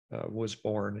was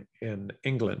born in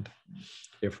England,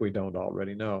 if we don't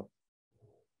already know.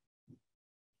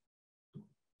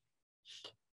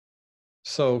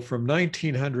 So from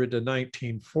 1900 to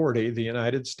 1940, the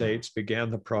United States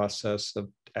began the process of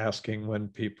asking when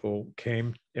people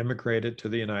immigrated to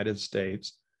the United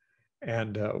States,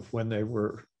 and when they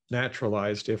were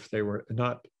naturalized, if they were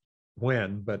not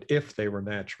when, but if they were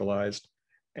naturalized.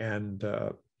 And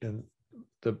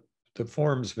the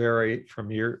forms vary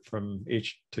from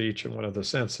each to each one of the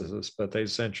censuses, but they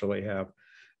essentially have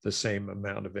the same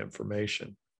amount of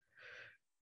information.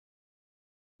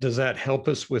 Does that help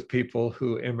us with people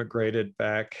who immigrated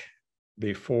back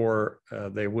before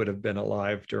they would have been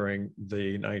alive during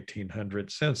the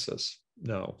 1900 census?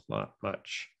 No, not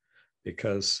much,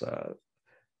 because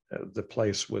the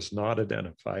place was not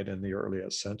identified in the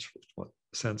earliest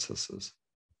censuses.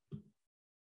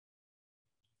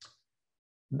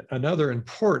 Another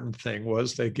important thing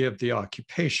was they give the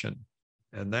occupation,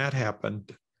 and that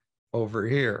happened over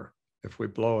here. If we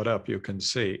blow it up, you can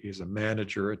see he's a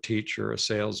manager, a teacher, a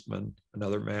salesman,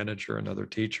 another manager, another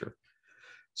teacher.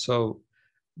 So,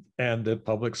 and the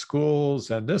public schools,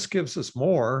 and this gives us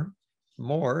more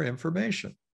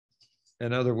information.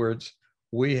 In other words,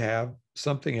 we have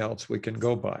something else we can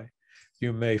go by.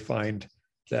 You may find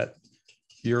that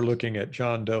you're looking at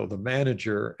John Doe, the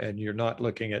manager, and you're not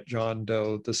looking at John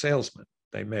Doe, the salesman.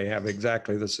 They may have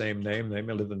exactly the same name, they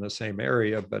may live in the same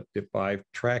area, but if by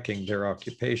tracking their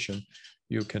occupation,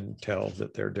 you can tell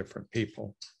that they're different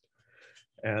people.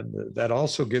 And that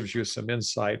also gives you some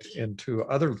insight into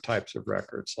other types of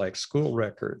records, like school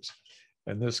records,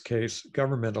 in this case,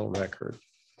 governmental record.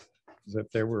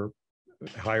 If they were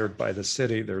hired by the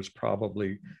city, there's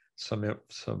probably some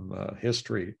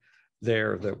history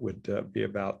there that would be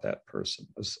about that person.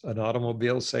 As an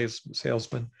automobile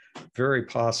salesman, very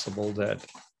possible that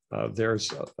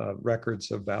there's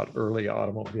records about early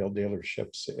automobile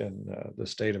dealerships in the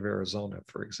state of Arizona,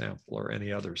 for example, or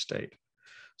any other state.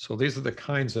 So these are the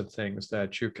kinds of things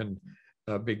that you can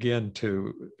begin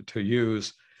to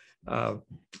use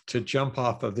to jump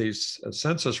off of these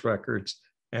census records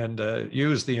and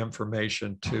use the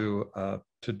information to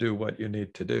do what you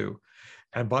need to do.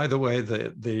 And by the way,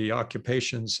 the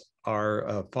occupations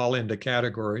are fall into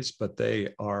categories, but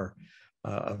they are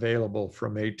available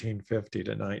from 1850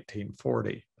 to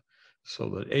 1940. So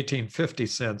the 1850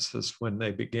 census, when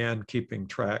they began keeping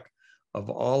track of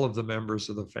all of the members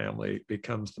of the family,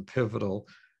 becomes the pivotal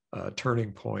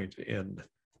turning point in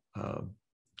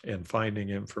finding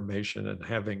information and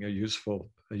having a useful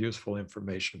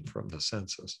information from the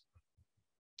census.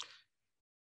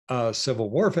 Civil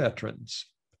War veterans.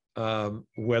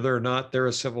 Whether or not they're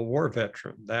a Civil War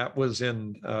veteran, that was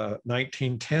in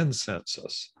 1910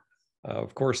 census.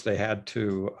 Of course, they had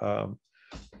to,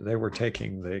 they were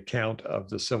taking the account of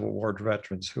the Civil War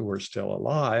veterans who were still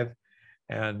alive.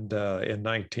 And in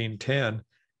 1910,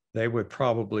 they would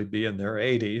probably be in their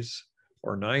 80s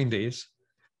or 90s,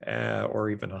 or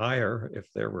even higher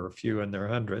if there were a few in their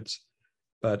hundreds.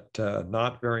 But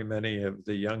not very many of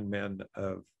the young men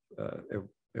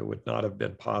It would not have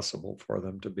been possible for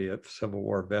them to be a Civil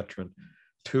War veteran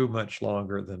too much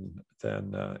longer than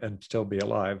and still be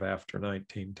alive after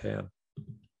 1910.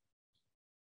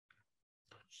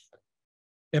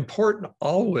 Important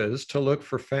always to look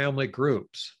for family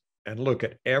groups and look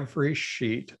at every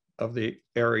sheet of the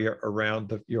area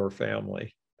around your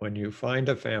family. When you find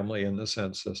a family in the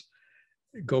census,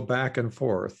 go back and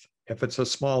forth. If it's a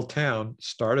small town,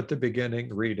 start at the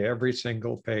beginning, read every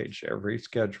single page, every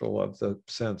schedule of the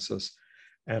census,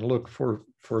 and look for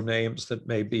names that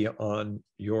may be on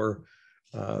your,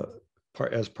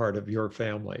 as part of your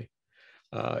family.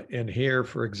 In here,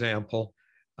 for example,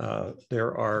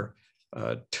 there are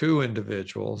two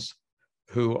individuals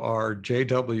who are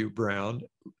J.W. Brown,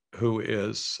 who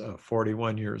is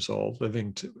 41 years old,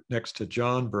 living next to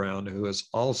John Brown, who is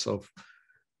also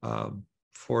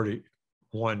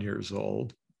 41 years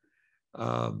old.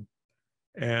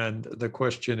 And the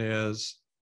question is,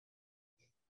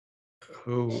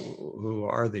 who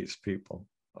are these people?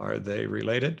 Are they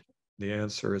related? The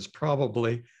answer is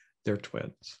probably they're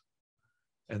twins.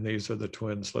 And these are the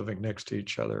twins living next to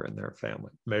each other in their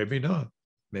family. Maybe not.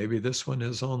 Maybe this one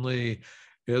is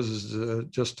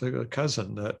just a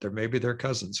cousin. Maybe they're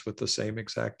cousins with the same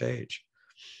exact age.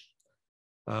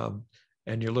 And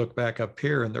you look back up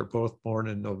here, and they're both born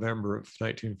in November of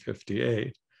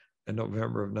 1958 and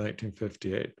November of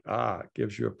 1958.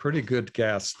 Gives you a pretty good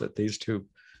guess that these two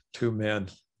men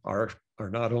are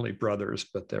not only brothers,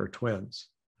 but they're twins.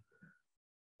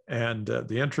 And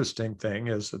the interesting thing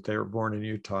is that they were born in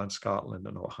Utah and Scotland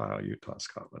and Ohio, Utah,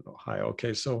 Scotland, Ohio.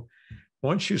 Okay, so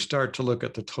once you start to look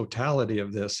at the totality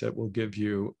of this, it will give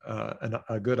you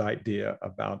a good idea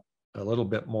about a little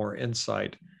bit more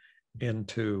insight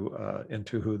into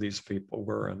who these people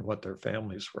were and what their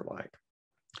families were like.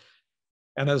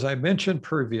 And as I mentioned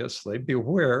previously,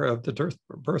 beware of the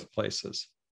birthplaces.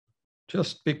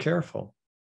 Just be careful,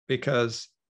 because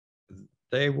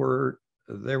they were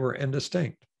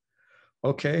indistinct.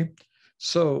 Okay,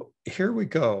 so here we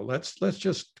go. Let's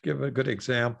just give a good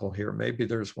example here. Maybe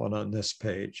there's one on this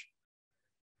page,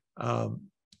 and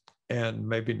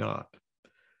maybe not.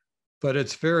 But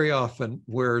it's very often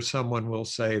where someone will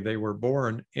say they were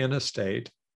born in a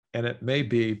state, and it may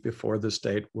be before the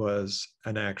state was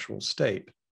an actual state.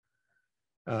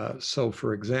 So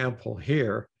for example,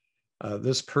 here,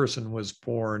 this person was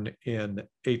born in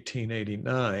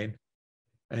 1889,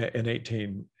 and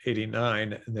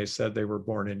they said they were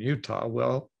born in Utah.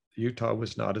 Well, Utah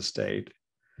was not a state.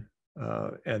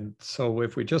 And so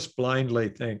if we just blindly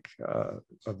think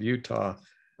of Utah,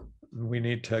 we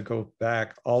need to go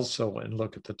back also and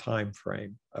look at the time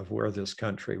frame of where this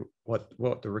country, what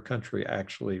the country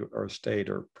actually, or state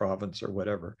or province or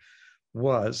whatever,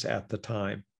 was at the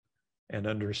time, and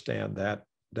understand that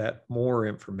more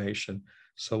information,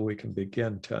 so we can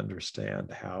begin to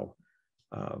understand how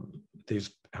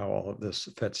all of this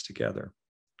fits together.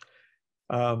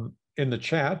 In the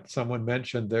chat, someone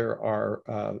mentioned there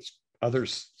are other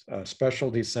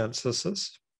specialty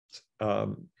censuses.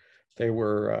 They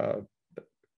were,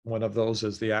 one of those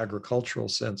is the agricultural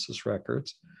census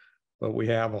records, but we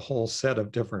have a whole set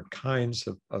of different kinds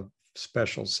of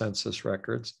special census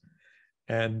records.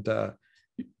 And a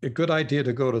good idea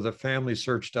to go to the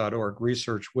FamilySearch.org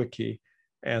research wiki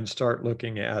and start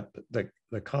looking at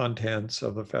the contents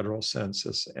of the federal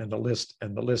census and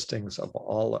the listings of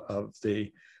all of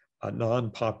the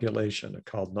non-population,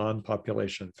 called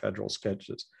non-population federal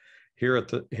sketches.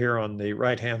 Here on the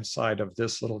right-hand side of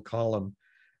this little column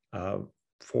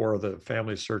for the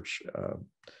Family Search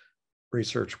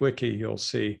Research Wiki, you'll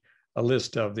see a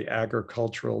list of the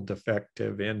agricultural,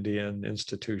 defective, Indian,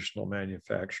 institutional,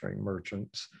 manufacturing,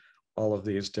 merchants, all of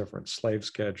these different slave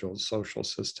schedules, social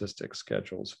statistics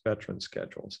schedules, veteran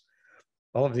schedules.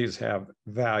 All of these have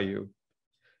value,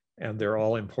 and they're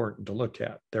all important to look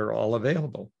at. They're all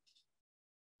available.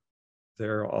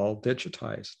 They're all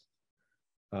digitized.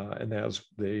 And as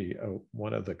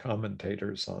one of the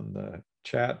commentators on the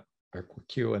chat or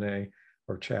Q&A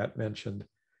or chat mentioned,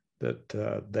 that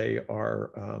they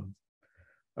are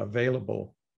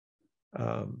available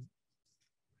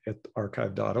at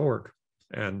archive.org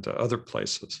and other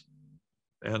places,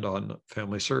 and on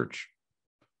Family Search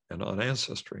and on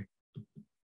Ancestry.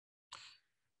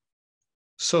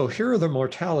 So here are the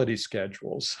mortality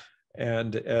schedules,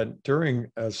 and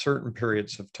during certain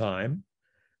periods of time,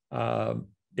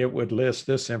 it would list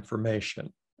this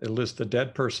information. It lists the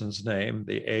dead person's name,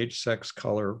 the age, sex,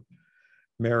 color,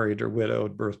 married or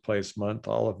widowed, birthplace, month,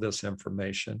 all of this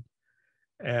information.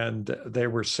 And they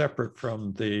were separate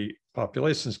from the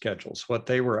population schedules. What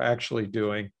they were actually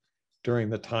doing during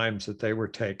the times that they were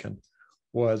taken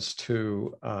was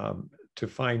to to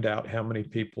find out how many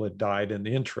people had died in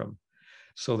the interim.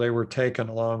 So they were taken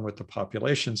along with the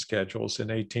population schedules in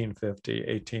 1850,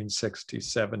 1860,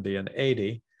 70, and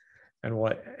 80,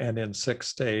 and in 6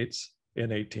 states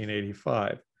in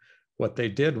 1885. What they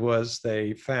did was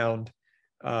they found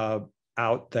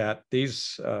out that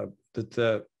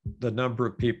the number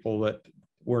of people that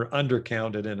were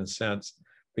undercounted in a sense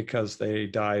because they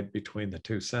died between the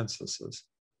 2 censuses.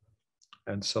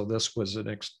 And so this was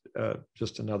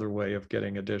just another way of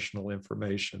getting additional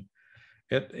information.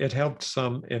 It helped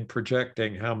some in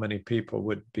projecting how many people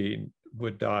would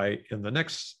die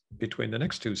between the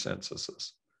next 2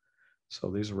 censuses.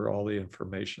 So these were all the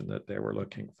information that they were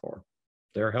looking for.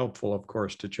 They're helpful, of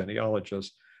course, to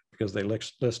genealogists because they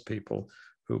list people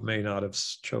who may not have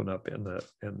shown up in the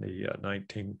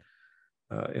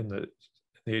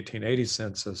 1880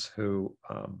 census who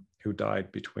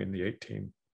died between the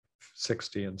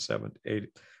 1860 and 70,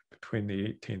 between the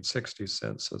 1860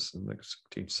 census and the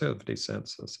 1870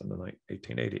 census and the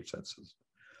 1880 census.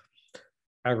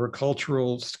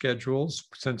 Agricultural schedules,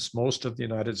 since most of the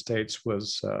United States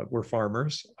were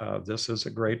farmers, this is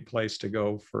a great place to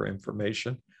go for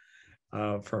information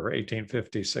for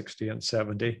 1850, 60, and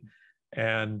 70.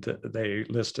 And they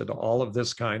listed all of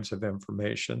this kinds of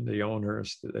information, the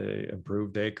owners, the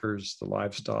improved acres, the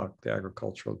livestock, the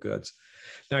agricultural goods.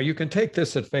 Now you can take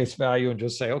this at face value and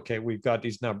just say, okay, we've got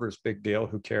these numbers, big deal,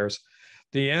 who cares?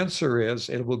 The answer is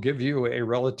it will give you a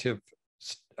relative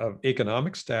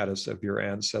economic status of your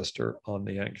ancestor on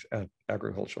the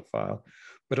agricultural file,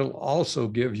 but it'll also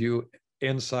give you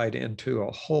insight into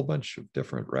a whole bunch of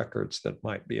different records that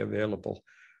might be available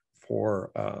for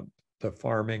the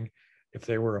farming. If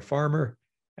they were a farmer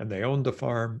and they owned the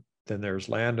farm, then there's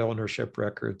land ownership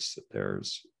records.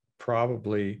 There's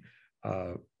probably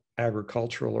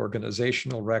agricultural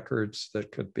organizational records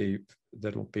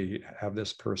that'll have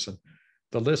this person.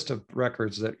 The list of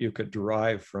records that you could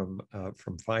derive from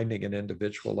finding an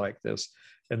individual like this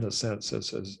in the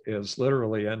census is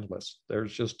literally endless.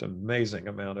 There's just an amazing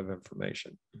amount of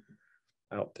information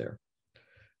out there.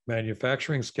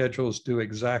 Manufacturing schedules do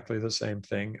exactly the same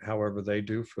thing. However, they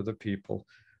do for the people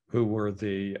who were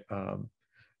the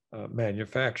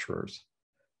manufacturers.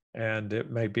 And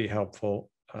it may be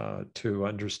helpful to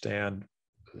understand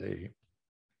the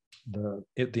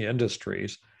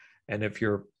industries. And if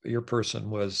your person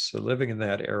was living in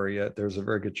that area, there's a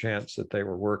very good chance that they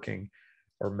were working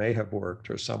or may have worked,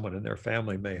 or someone in their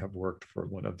family may have worked for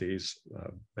one of these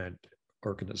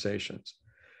organizations.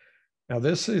 Now,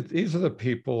 these are the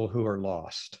people who are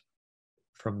lost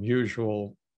from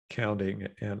usual counting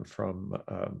and from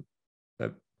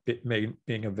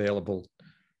being available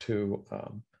to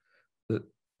the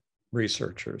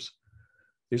researchers.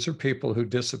 These are people who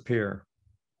disappear,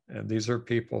 and these are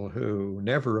people who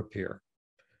never appear,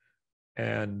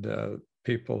 and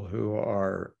people who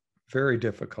are very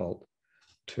difficult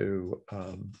to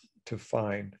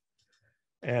find.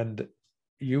 And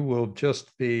you will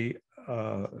just be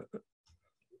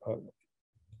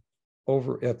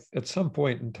over at some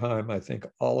point in time, I think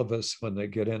all of us, when they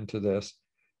get into this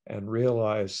and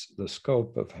realize the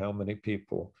scope of how many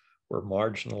people were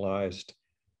marginalized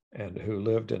and who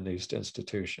lived in these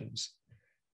institutions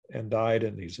and died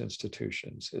in these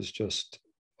institutions, is just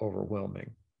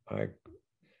overwhelming.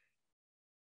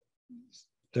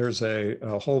 There's a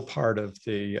whole part of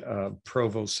the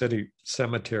Provo City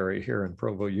Cemetery here in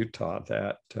Provo, Utah,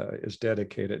 that is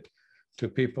dedicated to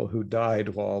people who died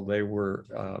while they were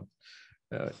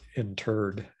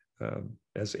interred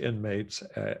as inmates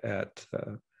at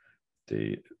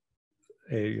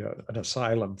an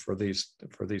asylum for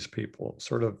these people,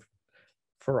 sort of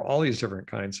for all these different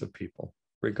kinds of people,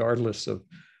 regardless of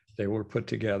they were put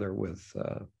together with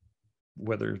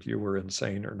whether you were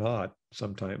insane or not.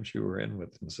 Sometimes you were in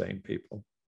with insane people.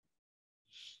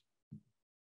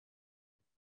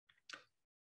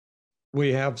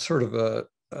 We have sort of a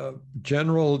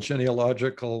general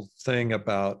genealogical thing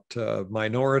about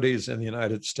minorities in the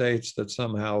United States, that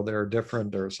somehow they're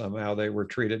different or somehow they were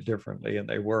treated differently, and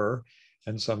they were.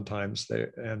 And sometimes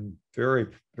and very,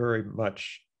 very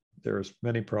much, there's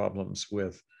many problems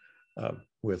with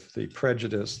the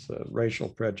prejudice, the racial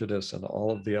prejudice, and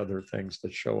all of the other things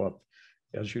that show up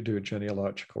as you do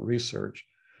genealogical research.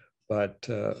 But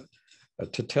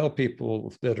to tell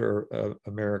people that are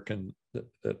American,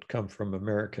 that come from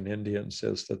American Indians,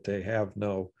 is that they have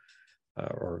no,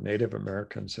 or Native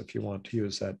Americans, if you want to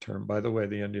use that term. By the way,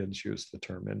 the Indians use the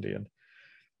term Indian.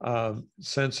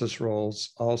 Census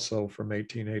rolls also from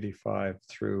 1885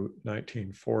 through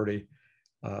 1940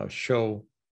 show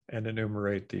and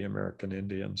enumerate the American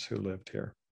Indians who lived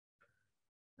here.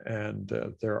 And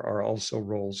there are also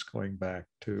rolls going back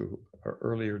to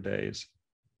earlier days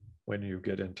when you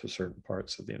get into certain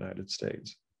parts of the United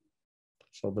States.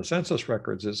 So the census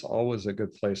records is always a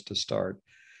good place to start.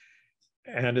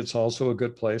 And it's also a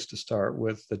good place to start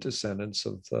with the descendants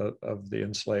of the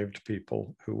enslaved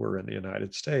people who were in the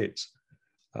United States.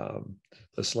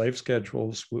 The slave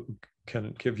schedules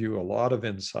can give you a lot of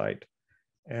insight,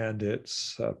 and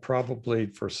it's probably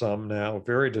for some now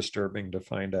very disturbing to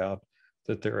find out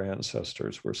that their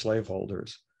ancestors were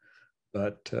slaveholders.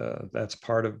 But that's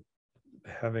part of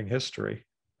having history.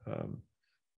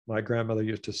 My grandmother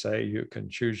used to say, you can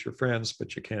choose your friends,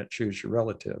 but you can't choose your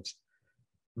relatives.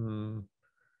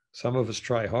 Some of us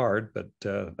try hard, but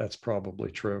that's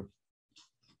probably true.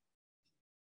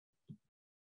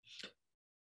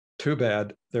 Too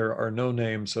bad there are no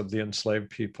names of the enslaved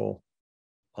people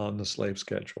on the slave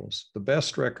schedules. The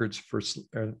best records for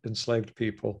enslaved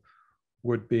people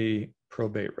would be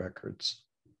probate records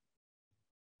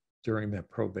during that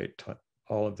probate time,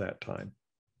 all of that time.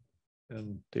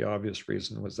 And the obvious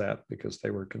reason was that because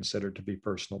they were considered to be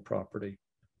personal property.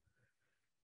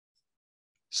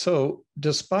 So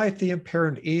despite the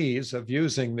apparent ease of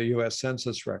using the US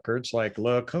Census records, like,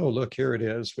 look, oh, look, here it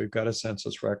is. We've got a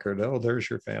census record. Oh, there's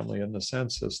your family in the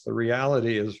census. The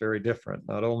reality is very different.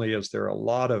 Not only is there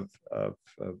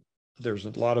there's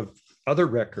a lot of other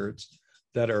records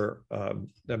that are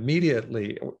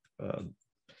immediately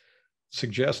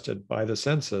suggested by the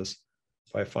census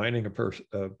by finding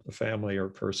a family or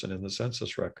person in the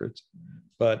census records.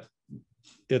 But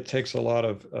it takes a lot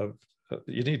of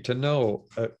you need to know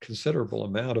a considerable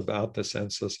amount about the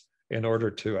census in order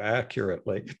to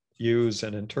accurately use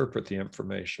and interpret the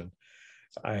information.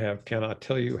 I cannot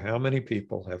tell you how many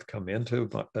people have come into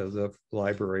the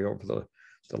library over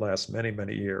the last many,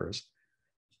 many years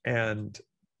and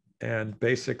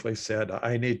basically said,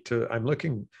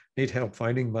 need help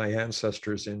finding my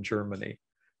ancestors in Germany.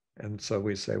 And so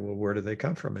we say, well, where do they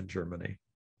come from in Germany?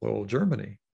 Well,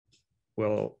 Germany.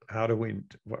 Well,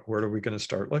 where are we going to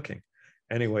start looking?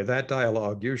 Anyway, that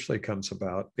dialogue usually comes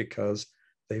about because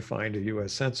they find a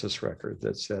US Census record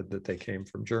that said that they came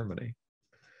from Germany.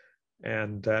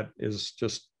 And that is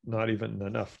just not even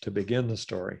enough to begin the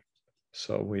story.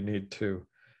 So we need to,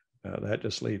 that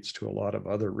just leads to a lot of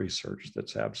other research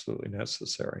that's absolutely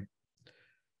necessary.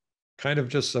 Kind of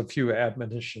just a few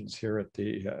admonitions here at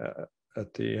the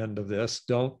end of this.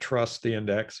 Don't trust the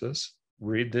indexes.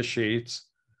 Read the sheets.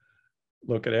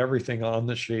 Look at everything on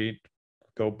the sheet.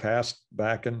 Go past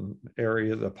back in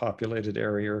the populated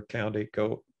area or county.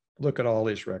 Go look at all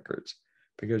these records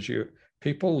because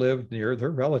people live near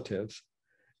their relatives,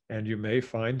 and you may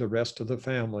find the rest of the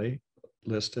family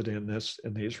listed in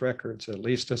these records. At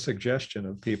least a suggestion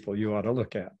of people you ought to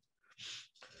look at.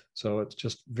 So it's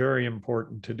just very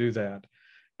important to do that.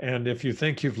 And if you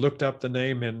think you've looked up the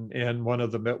name in one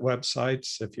of the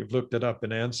websites, if you've looked it up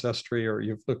in Ancestry, or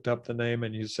you've looked up the name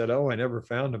and you said, oh, I never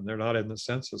found them, they're not in the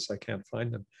census, I can't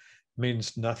find them, it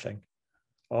means nothing.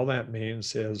 All that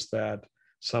means is that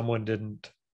someone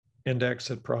didn't index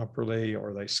it properly,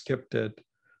 or they skipped it,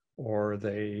 or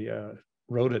they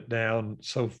wrote it down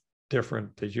so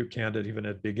different that you can't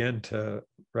even begin to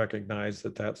recognize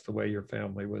that that's the way your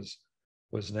family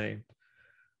was named.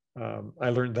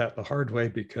 I learned that the hard way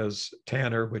because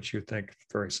Tanner, which you think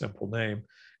very simple name,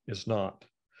 is not.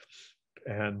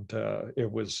 And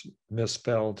it was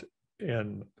misspelled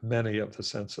in many of the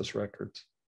census records.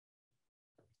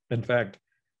 In fact,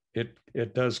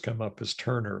 it does come up as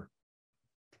Turner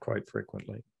quite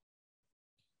frequently.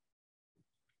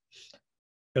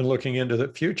 And looking into the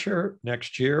future,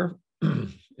 next year,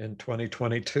 in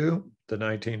 2022, the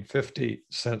 1950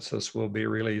 census will be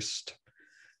released.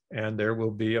 And there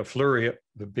will be a flurry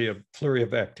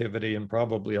of activity and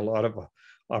probably a lot of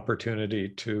opportunity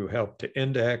to help to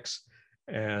index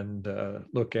and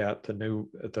look at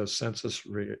the census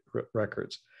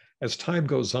records. As time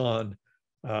goes on,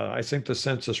 I think the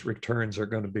census returns are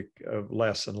going to be of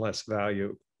less and less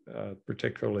value,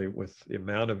 particularly with the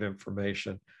amount of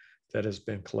information that has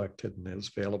been collected and is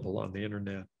available on the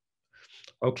internet.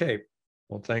 Okay,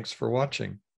 well, thanks for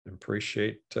watching.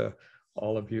 Appreciate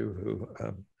all of you who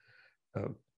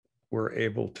were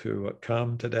able to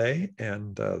come today,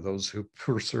 and those who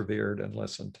persevered and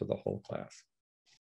listened to the whole class.